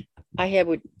maybe I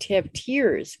would have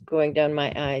tears going down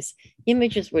my eyes.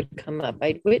 Images would come up.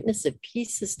 I'd witness a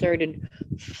pieces started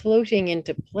floating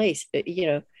into place.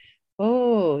 That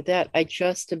I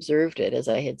just observed it, as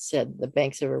I had said, the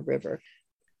banks of a river.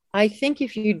 I think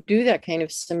if you do that kind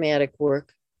of somatic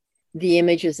work, the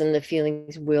images and the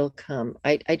feelings will come.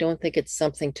 I don't think it's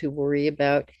something to worry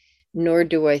about, nor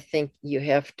do I think you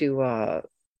have to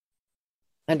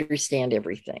understand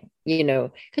everything,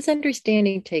 because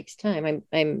understanding takes time.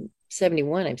 I'm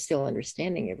 71, I'm still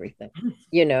understanding everything.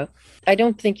 I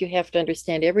don't think you have to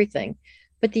understand everything,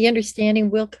 but the understanding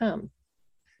will come.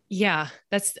 Yeah,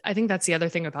 I think that's the other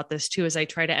thing about this too, is I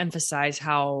try to emphasize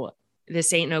how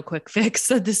this ain't no quick fix,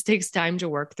 that this takes time to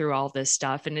work through all this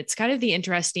stuff. And it's kind of the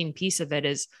interesting piece of it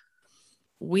is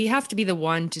we have to be the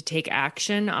one to take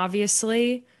action,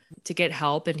 obviously, to get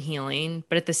help and healing.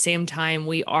 But at the same time,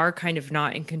 we are kind of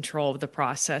not in control of the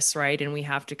process, right? And we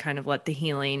have to kind of let the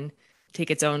healing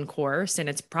take its own course. And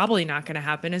it's probably not going to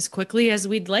happen as quickly as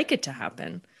we'd like it to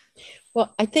happen.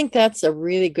 Well, I think that's a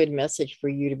really good message for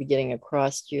you to be getting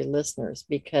across to your listeners,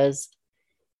 because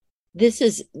this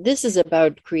is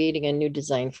about creating a new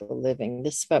design for living.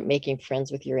 This is about making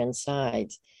friends with your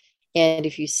insides. And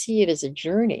if you see it as a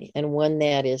journey and one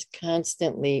that is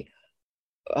constantly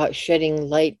shedding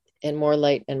light and more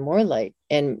light and more light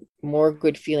and more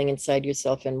good feeling inside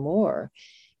yourself and more,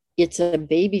 it's a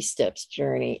baby steps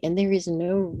journey. And there is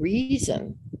no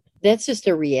reason. That's just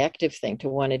a reactive thing to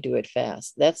want to do it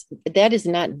fast. That is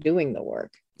not doing the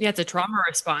work. Yeah, it's a trauma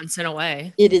response in a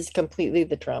way. It is completely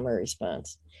the trauma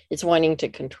response. It's wanting to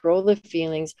control the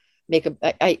feelings,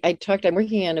 I'm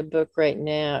working on a book right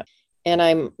now, and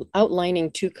I'm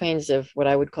outlining two kinds of what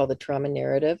I would call the trauma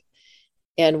narrative.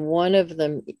 And one of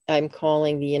them I'm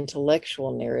calling the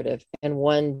intellectual narrative, and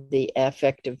one the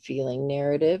affective feeling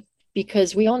narrative,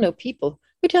 because we all know people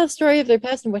who tell a story of their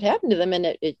past and what happened to them,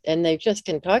 and they just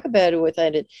can talk about it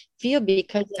without it feel,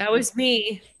 because that was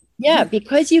me. Yeah,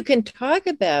 because you can talk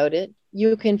about it,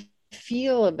 you can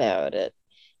feel about it,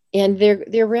 and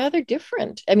they're rather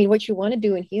different. I mean, what you want to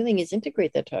do in healing is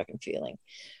integrate that talk and feeling.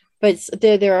 But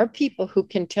there are people who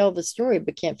can tell the story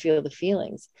but can't feel the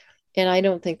feelings. And I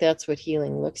don't think that's what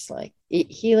healing looks like.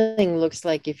 Healing looks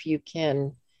like, if you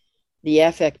can, the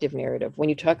affective narrative. When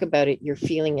you talk about it, you're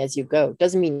feeling as you go.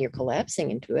 Doesn't mean you're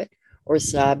collapsing into it or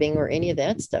sobbing or any of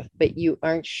that stuff, but you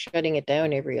aren't shutting it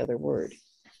down every other word.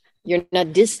 You're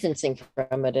not distancing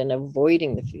from it and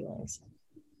avoiding the feelings.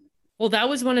 Well, that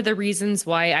was one of the reasons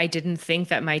why I didn't think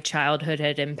that my childhood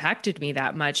had impacted me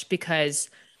that much, because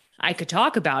I could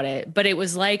talk about it, but it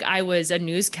was like I was a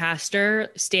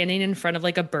newscaster standing in front of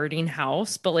like a burning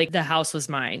house, but like the house was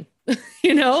mine,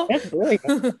 you know? That's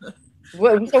brilliant.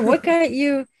 So what got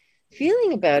you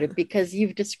feeling about it? Because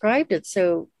you've described it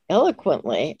so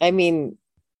eloquently. I mean,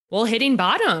 well, hitting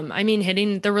bottom. I mean,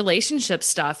 hitting the relationship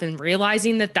stuff and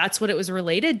realizing that that's what it was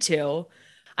related to.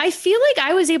 I feel like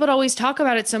I was able to always talk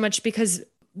about it so much because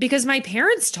my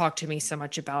parents talked to me so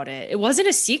much about it. It wasn't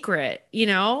a secret, you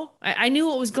know? I knew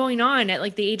what was going on at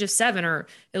like the age of 7, or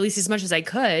at least as much as I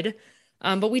could.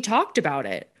 But we talked about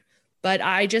it. But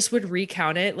I just would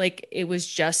recount it like it was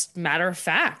just matter of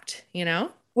fact, you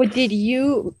know? what did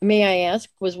you, may I ask,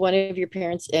 was one of your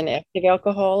parents an active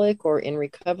alcoholic or in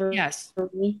recovery? Yes.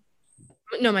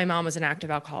 No, my mom was an active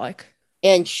alcoholic.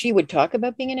 And she would talk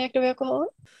about being an active alcoholic?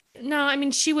 No, I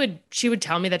mean, she would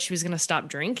tell me that she was going to stop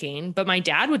drinking, but my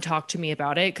dad would talk to me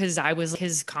about it because I was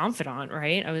his confidant,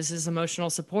 right? I was his emotional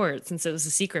support, since it was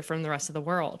a secret from the rest of the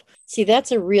world. See,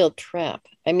 that's a real trap.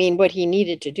 I mean, what he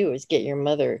needed to do is get your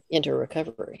mother into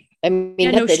recovery. I mean,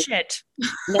 yeah, no shit.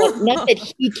 not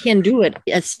that he can do it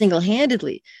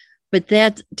single-handedly, but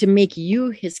that to make you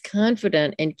his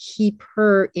confidant and keep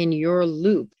her in your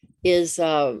loop is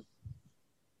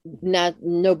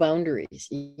no boundaries.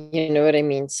 You know what I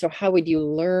mean? So how would you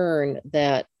learn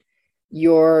that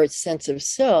your sense of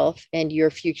self and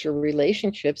your future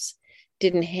relationships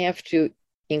didn't have to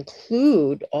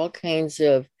include all kinds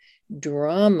of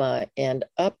drama and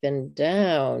up and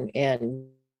down and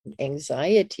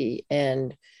anxiety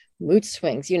and mood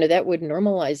swings? You know, that would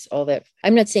normalize all that.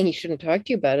 I'm not saying he shouldn't talk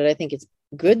to you about it. I think it's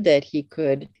good that he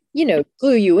could, you know,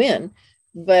 clue you in,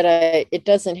 but it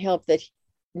doesn't help that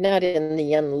not in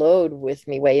the unload with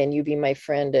me way and you be my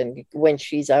friend and when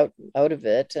she's out of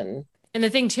it. And the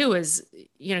thing too is,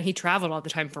 you know, he traveled all the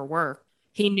time for work.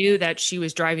 He knew that she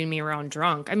was driving me around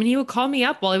drunk. I mean, he would call me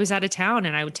up while I was out of town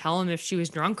and I would tell him if she was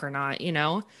drunk or not, you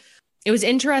know. It was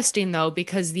interesting though,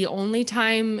 because the only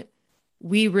time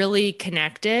we really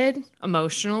connected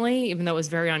emotionally, even though it was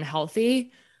very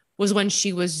unhealthy, was when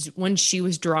she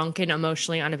was drunk and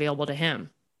emotionally unavailable to him.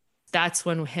 That's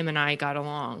when him and I got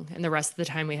along. And the rest of the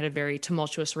time we had a very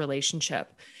tumultuous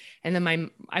relationship. And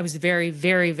then I was very,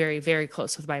 very, very, very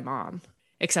close with my mom,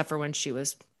 except for when she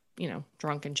was, you know,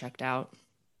 drunk and checked out.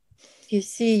 You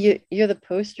see, you're the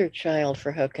poster child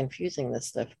for how confusing this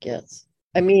stuff gets.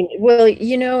 I mean, well,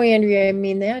 you know, Andrea, I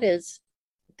mean, that's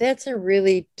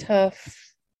really tough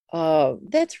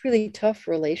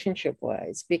relationship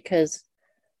wise, because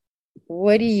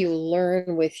what do you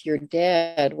learn with your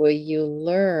dad? Well, you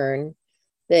learn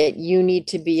that you need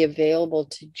to be available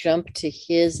to jump to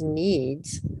his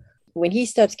needs. When he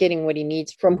stops getting what he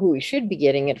needs from who he should be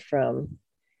getting it from,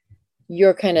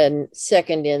 you're kind of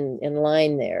second in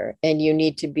line there, and you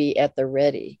need to be at the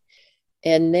ready.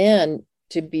 And then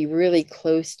to be really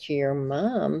close to your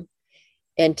mom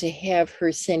and to have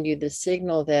her send you the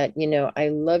signal that, you know, I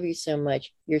love you so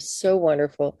much. You're so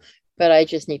wonderful, but I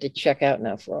just need to check out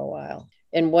now for a while.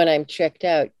 And when I'm checked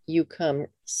out, you come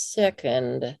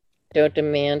second. Don't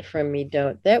demand from me.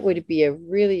 That would be a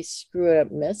really screwed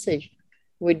up message.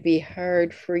 Would be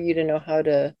hard for you to know how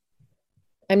to,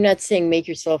 I'm not saying make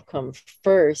yourself come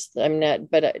first.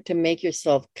 But to make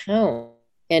yourself count,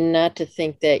 and not to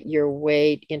think that your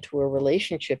way into a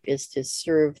relationship is to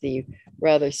serve the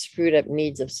rather screwed up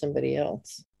needs of somebody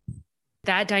else.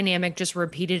 That dynamic just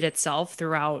repeated itself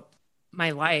throughout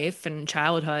my life and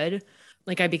childhood.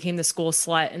 Like I became the school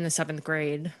slut in the 7th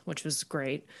grade, which was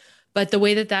great. But the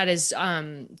way that that is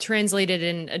translated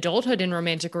in adulthood in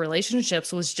romantic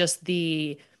relationships was just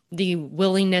the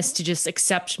willingness to just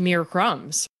accept mere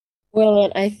crumbs. Well,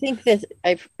 and I think that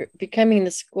I've becoming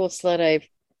the school slut I've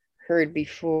heard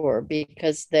before,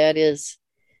 because that is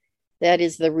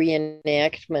the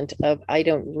reenactment of I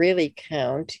don't really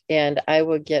count and I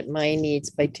will get my needs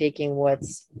by taking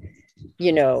what's,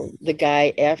 the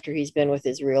guy after he's been with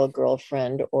his real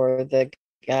girlfriend, or the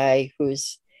guy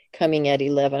who's coming at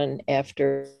 11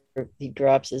 after he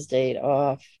drops his date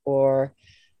off, or,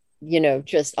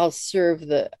 just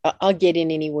I'll get in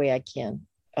any way I can.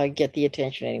 I'll get the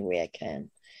attention any way I can.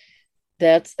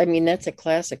 That's a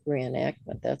classic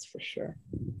reenactment, that's for sure.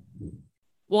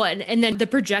 Well, and then the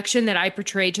projection that I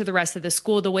portrayed to the rest of the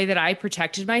school, the way that I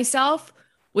protected myself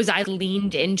was I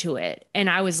leaned into it. And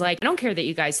I was like, I don't care that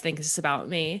you guys think this about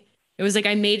me. It was like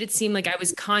I made it seem like I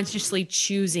was consciously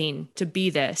choosing to be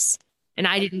this, and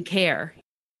I didn't care.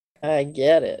 I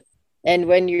get it. And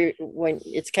when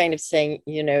it's kind of saying,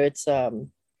 it's I'm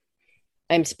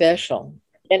special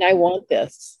and I want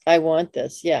this. I want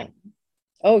this. Yeah.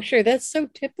 Oh, sure. That's so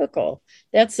typical.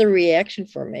 That's the reaction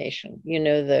formation,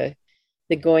 the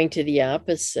going to the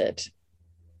opposite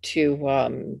to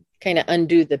kind of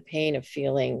undo the pain of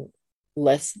feeling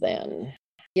less than.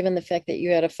 Given the fact that you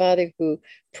had a father who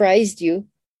prized you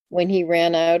when he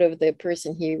ran out of the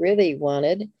person he really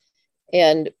wanted,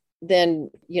 and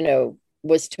then,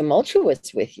 was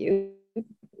tumultuous with you,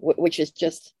 which is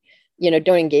just, don't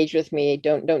engage with me,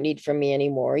 don't need from me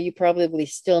anymore. You probably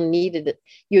still needed it.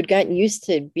 You had gotten used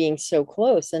to being so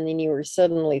close, and then you were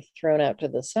suddenly thrown out to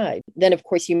the side. Then of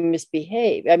course you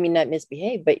misbehave. I mean, not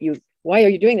misbehave, but why are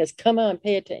you doing this? Come on,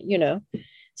 pay attention,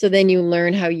 So then you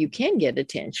learn how you can get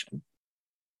attention.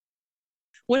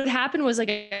 What happened was, like,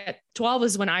 at 12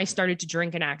 was when I started to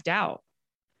drink and act out.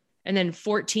 And then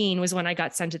 14 was when I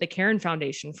got sent to the Karen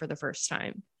Foundation for the first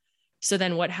time. So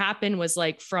then what happened was,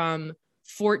 like, from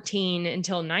 14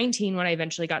 until 19, when I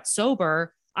eventually got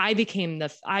sober, I became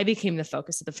the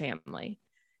focus of the family.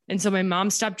 And so my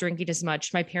mom stopped drinking as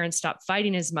much. My parents stopped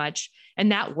fighting as much.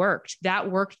 And that worked.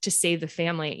 That worked to save the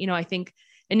family. I think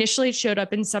initially it showed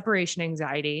up in separation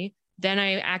anxiety. Then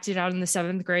I acted out in the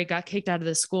 7th grade, got kicked out of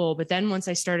the school. But then once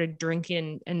I started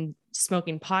drinking and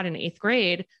smoking pot in 8th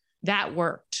grade, that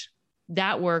worked.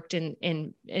 That worked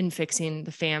in fixing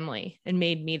the family and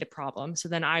made me the problem. So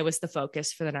then I was the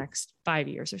focus for the next 5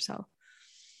 years or so.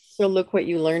 So look what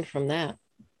you learned from that.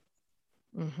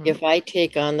 Mm-hmm. If I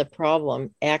take on the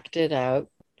problem, act it out,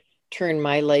 turn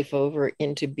my life over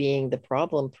into being the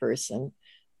problem person,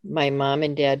 my mom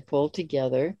and dad pull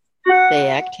together, they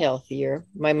act healthier.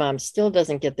 My mom still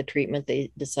doesn't get the treatment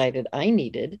they decided I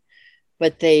needed,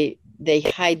 but they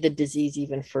hide the disease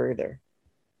even further.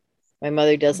 My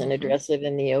mother doesn't address it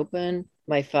in the open.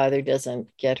 My father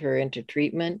doesn't get her into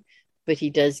treatment, but he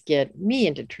does get me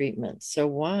into treatment. So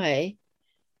why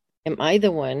am I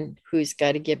the one who's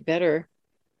got to get better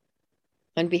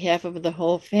on behalf of the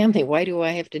whole family? Why do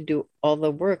I have to do all the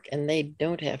work and they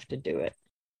don't have to do it?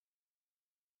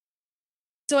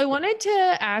 So I wanted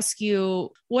to ask you,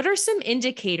 what are some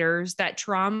indicators that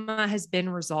trauma has been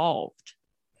resolved?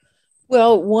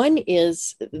 Well, one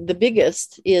is, the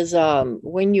biggest is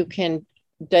when you can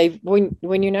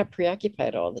when you're not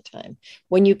preoccupied all the time,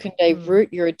 when you can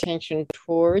divert your attention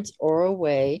towards or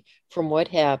away from what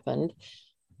happened,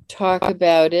 talk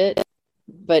about it,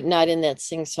 but not in that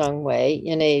sing-song way,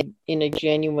 in a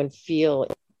genuine feel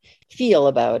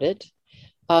about it,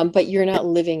 but you're not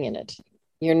living in it.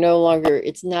 You're no longer,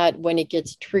 it's not, when it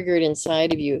gets triggered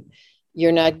inside of you,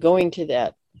 you're not going to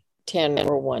that 10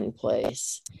 or 1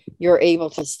 place. You're able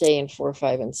to stay in 4,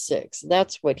 5, and 6.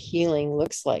 That's what healing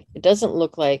looks like. It doesn't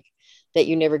look like that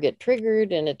you never get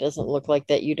triggered, and it doesn't look like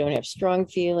that you don't have strong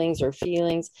feelings or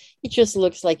feelings. It just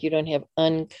looks like you don't have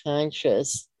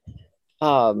unconscious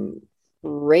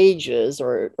rages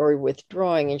or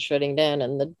withdrawing and shutting down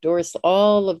and the doors,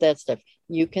 all of that stuff.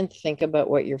 You can think about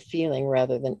what you're feeling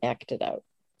rather than act it out.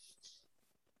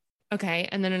 Okay.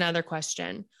 And then another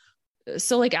question.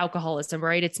 So, like alcoholism,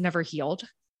 right? It's never healed,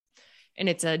 and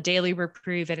it's a daily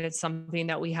reprieve, and it's something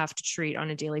that we have to treat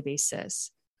on a daily basis.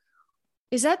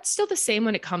 Is that still the same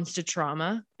when it comes to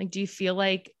trauma? Like, do you feel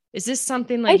like, is this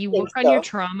something like you work on your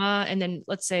trauma, and then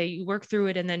let's say you work through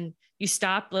it and then you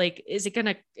stop, like, is it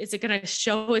gonna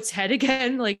show its head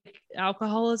again like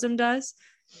alcoholism does?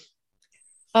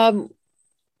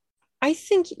 I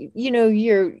think,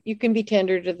 you can be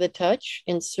tender to the touch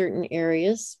in certain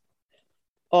areas.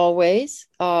 always.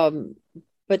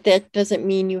 But that doesn't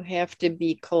mean you have to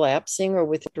be collapsing or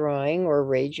withdrawing or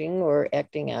raging or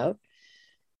acting out.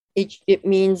 It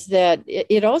means that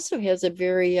it also has a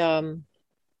very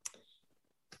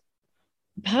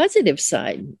positive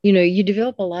side. You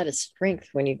develop a lot of strength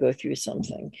when you go through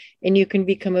something, and you can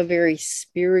become a very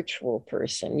spiritual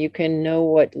person. You can know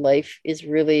what life is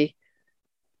really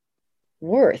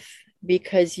worth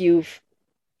because you've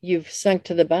sunk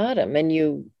to the bottom, and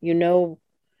you know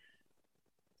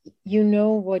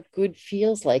what good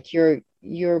feels like. There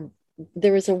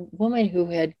was a woman who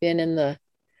had been in the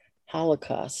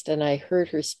Holocaust, and I heard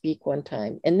her speak one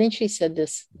time, and then she said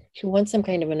this, she won some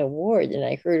kind of an award, and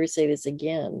I heard her say this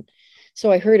again. So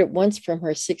I heard it once from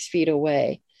her 6 feet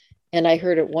away, and I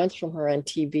heard it once from her on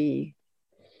TV.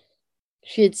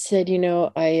 She had said,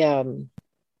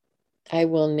 I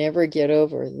will never get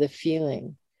over the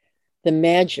feeling, the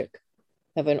magic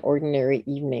of an ordinary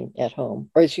evening at home,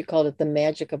 or as she called it, the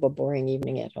magic of a boring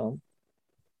evening at home.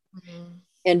 Mm-hmm.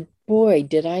 And boy,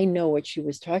 did I know what she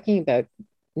was talking about,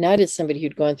 not as somebody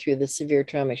who'd gone through the severe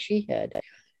trauma she had,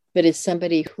 but as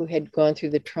somebody who had gone through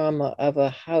the trauma of a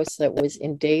house that was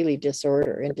in daily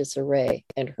disorder and disarray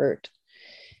and hurt.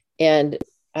 And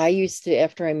I used to,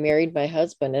 after I married my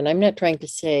husband, and I'm not trying to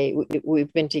say,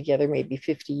 we've been together maybe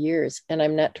 50 years, and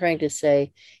I'm not trying to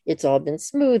say it's all been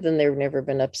smooth and there have never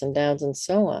been ups and downs and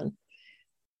so on.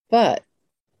 But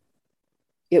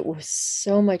it was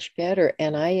so much better.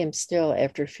 And I am still,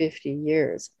 after 50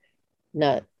 years,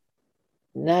 not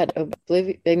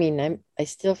oblivious. I mean, I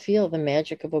still feel the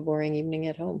magic of a boring evening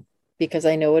at home because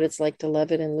I know what it's like to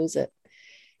love it and lose it,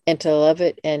 and to love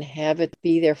it and have it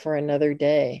be there for another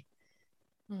day.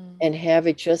 And have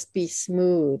it just be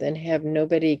smooth, and have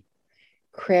nobody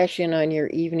crash in on your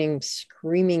evening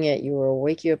screaming at you or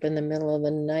wake you up in the middle of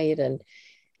the night and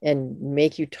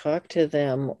make you talk to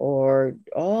them, or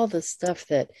all the stuff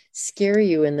that scare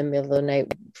you in the middle of the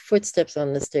night, footsteps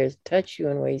on the stairs, touch you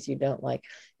in ways you don't like.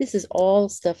 This is all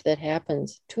stuff that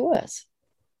happens to us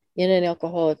in an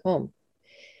alcoholic home.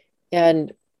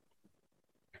 And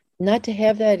not to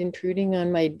have that intruding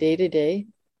on my day-to-day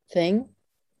thing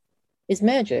is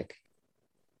magic.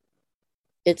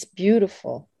 It's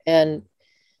beautiful. And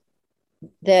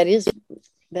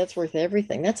that's worth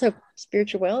everything. That's how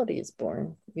spirituality is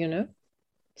born,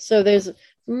 So there's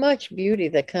much beauty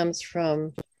that comes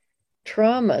from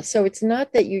trauma. So it's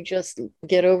not that you just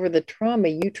get over the trauma,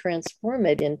 you transform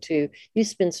it into, you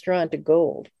spin straw into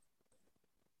gold.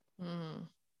 Well,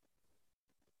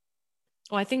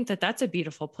 I think that's a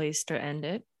beautiful place to end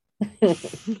it.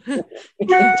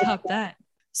 Top that.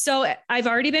 So I've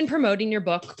already been promoting your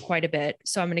book quite a bit,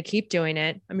 so I'm going to keep doing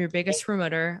it. I'm your biggest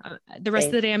promoter. The rest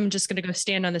of the day, I'm just going to go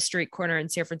stand on the street corner in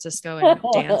San Francisco and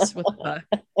dance with the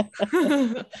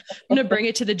I'm going to bring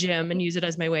it to the gym and use it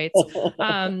as my weights.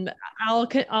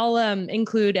 I'll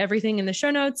include everything in the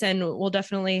show notes, and we'll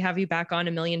definitely have you back on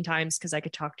a million times because I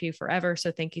could talk to you forever.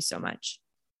 So thank you so much.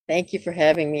 Thank you for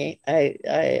having me.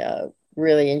 I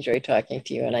really enjoy talking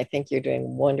to you, and I think you're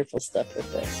doing wonderful stuff with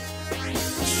this.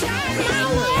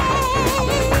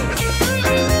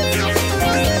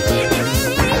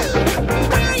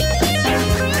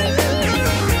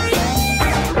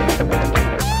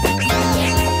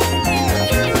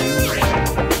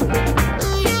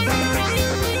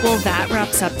 Well, that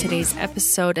wraps up today's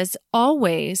episode. As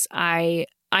always, I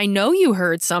know you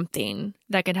heard something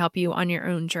that could help you on your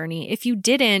own journey. If you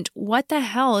didn't, what the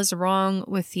hell is wrong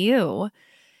with you?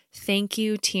 Thank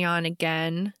you, Tian,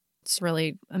 again. It's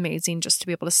really amazing just to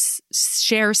be able to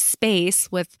share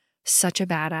space with such a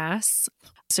badass.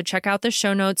 So check out the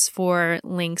show notes for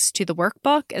links to the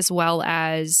workbook as well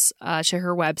as to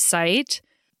her website.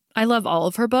 I love all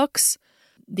of her books.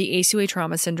 The ACOA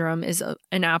Trauma Syndrome is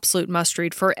an absolute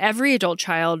must-read for every adult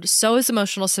child. So is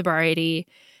Emotional Sobriety.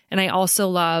 And I also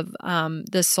love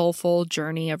The Soulful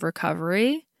Journey of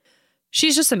Recovery.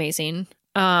 She's just amazing.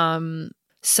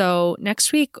 So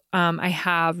next week, I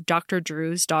have Dr.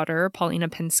 Drew's daughter, Paulina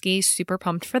Pinsky. Super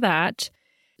pumped for that.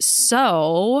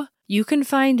 So you can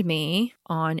find me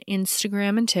on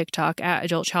Instagram and TikTok at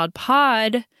Adult Child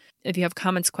Pod. If you have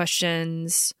comments,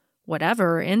 questions,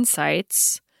 whatever,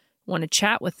 insights, want to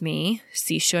chat with me,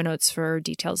 see show notes for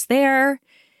details there.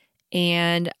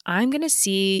 And I'm going to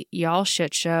see y'all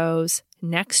shit shows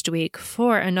next week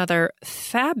for another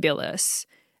fabulous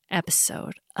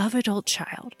episode of Adult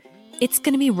Child. It's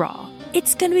going to be raw.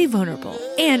 It's going to be vulnerable.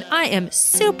 And I am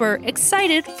super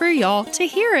excited for y'all to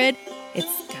hear it.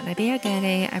 It's going to be a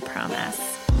goodie, I promise.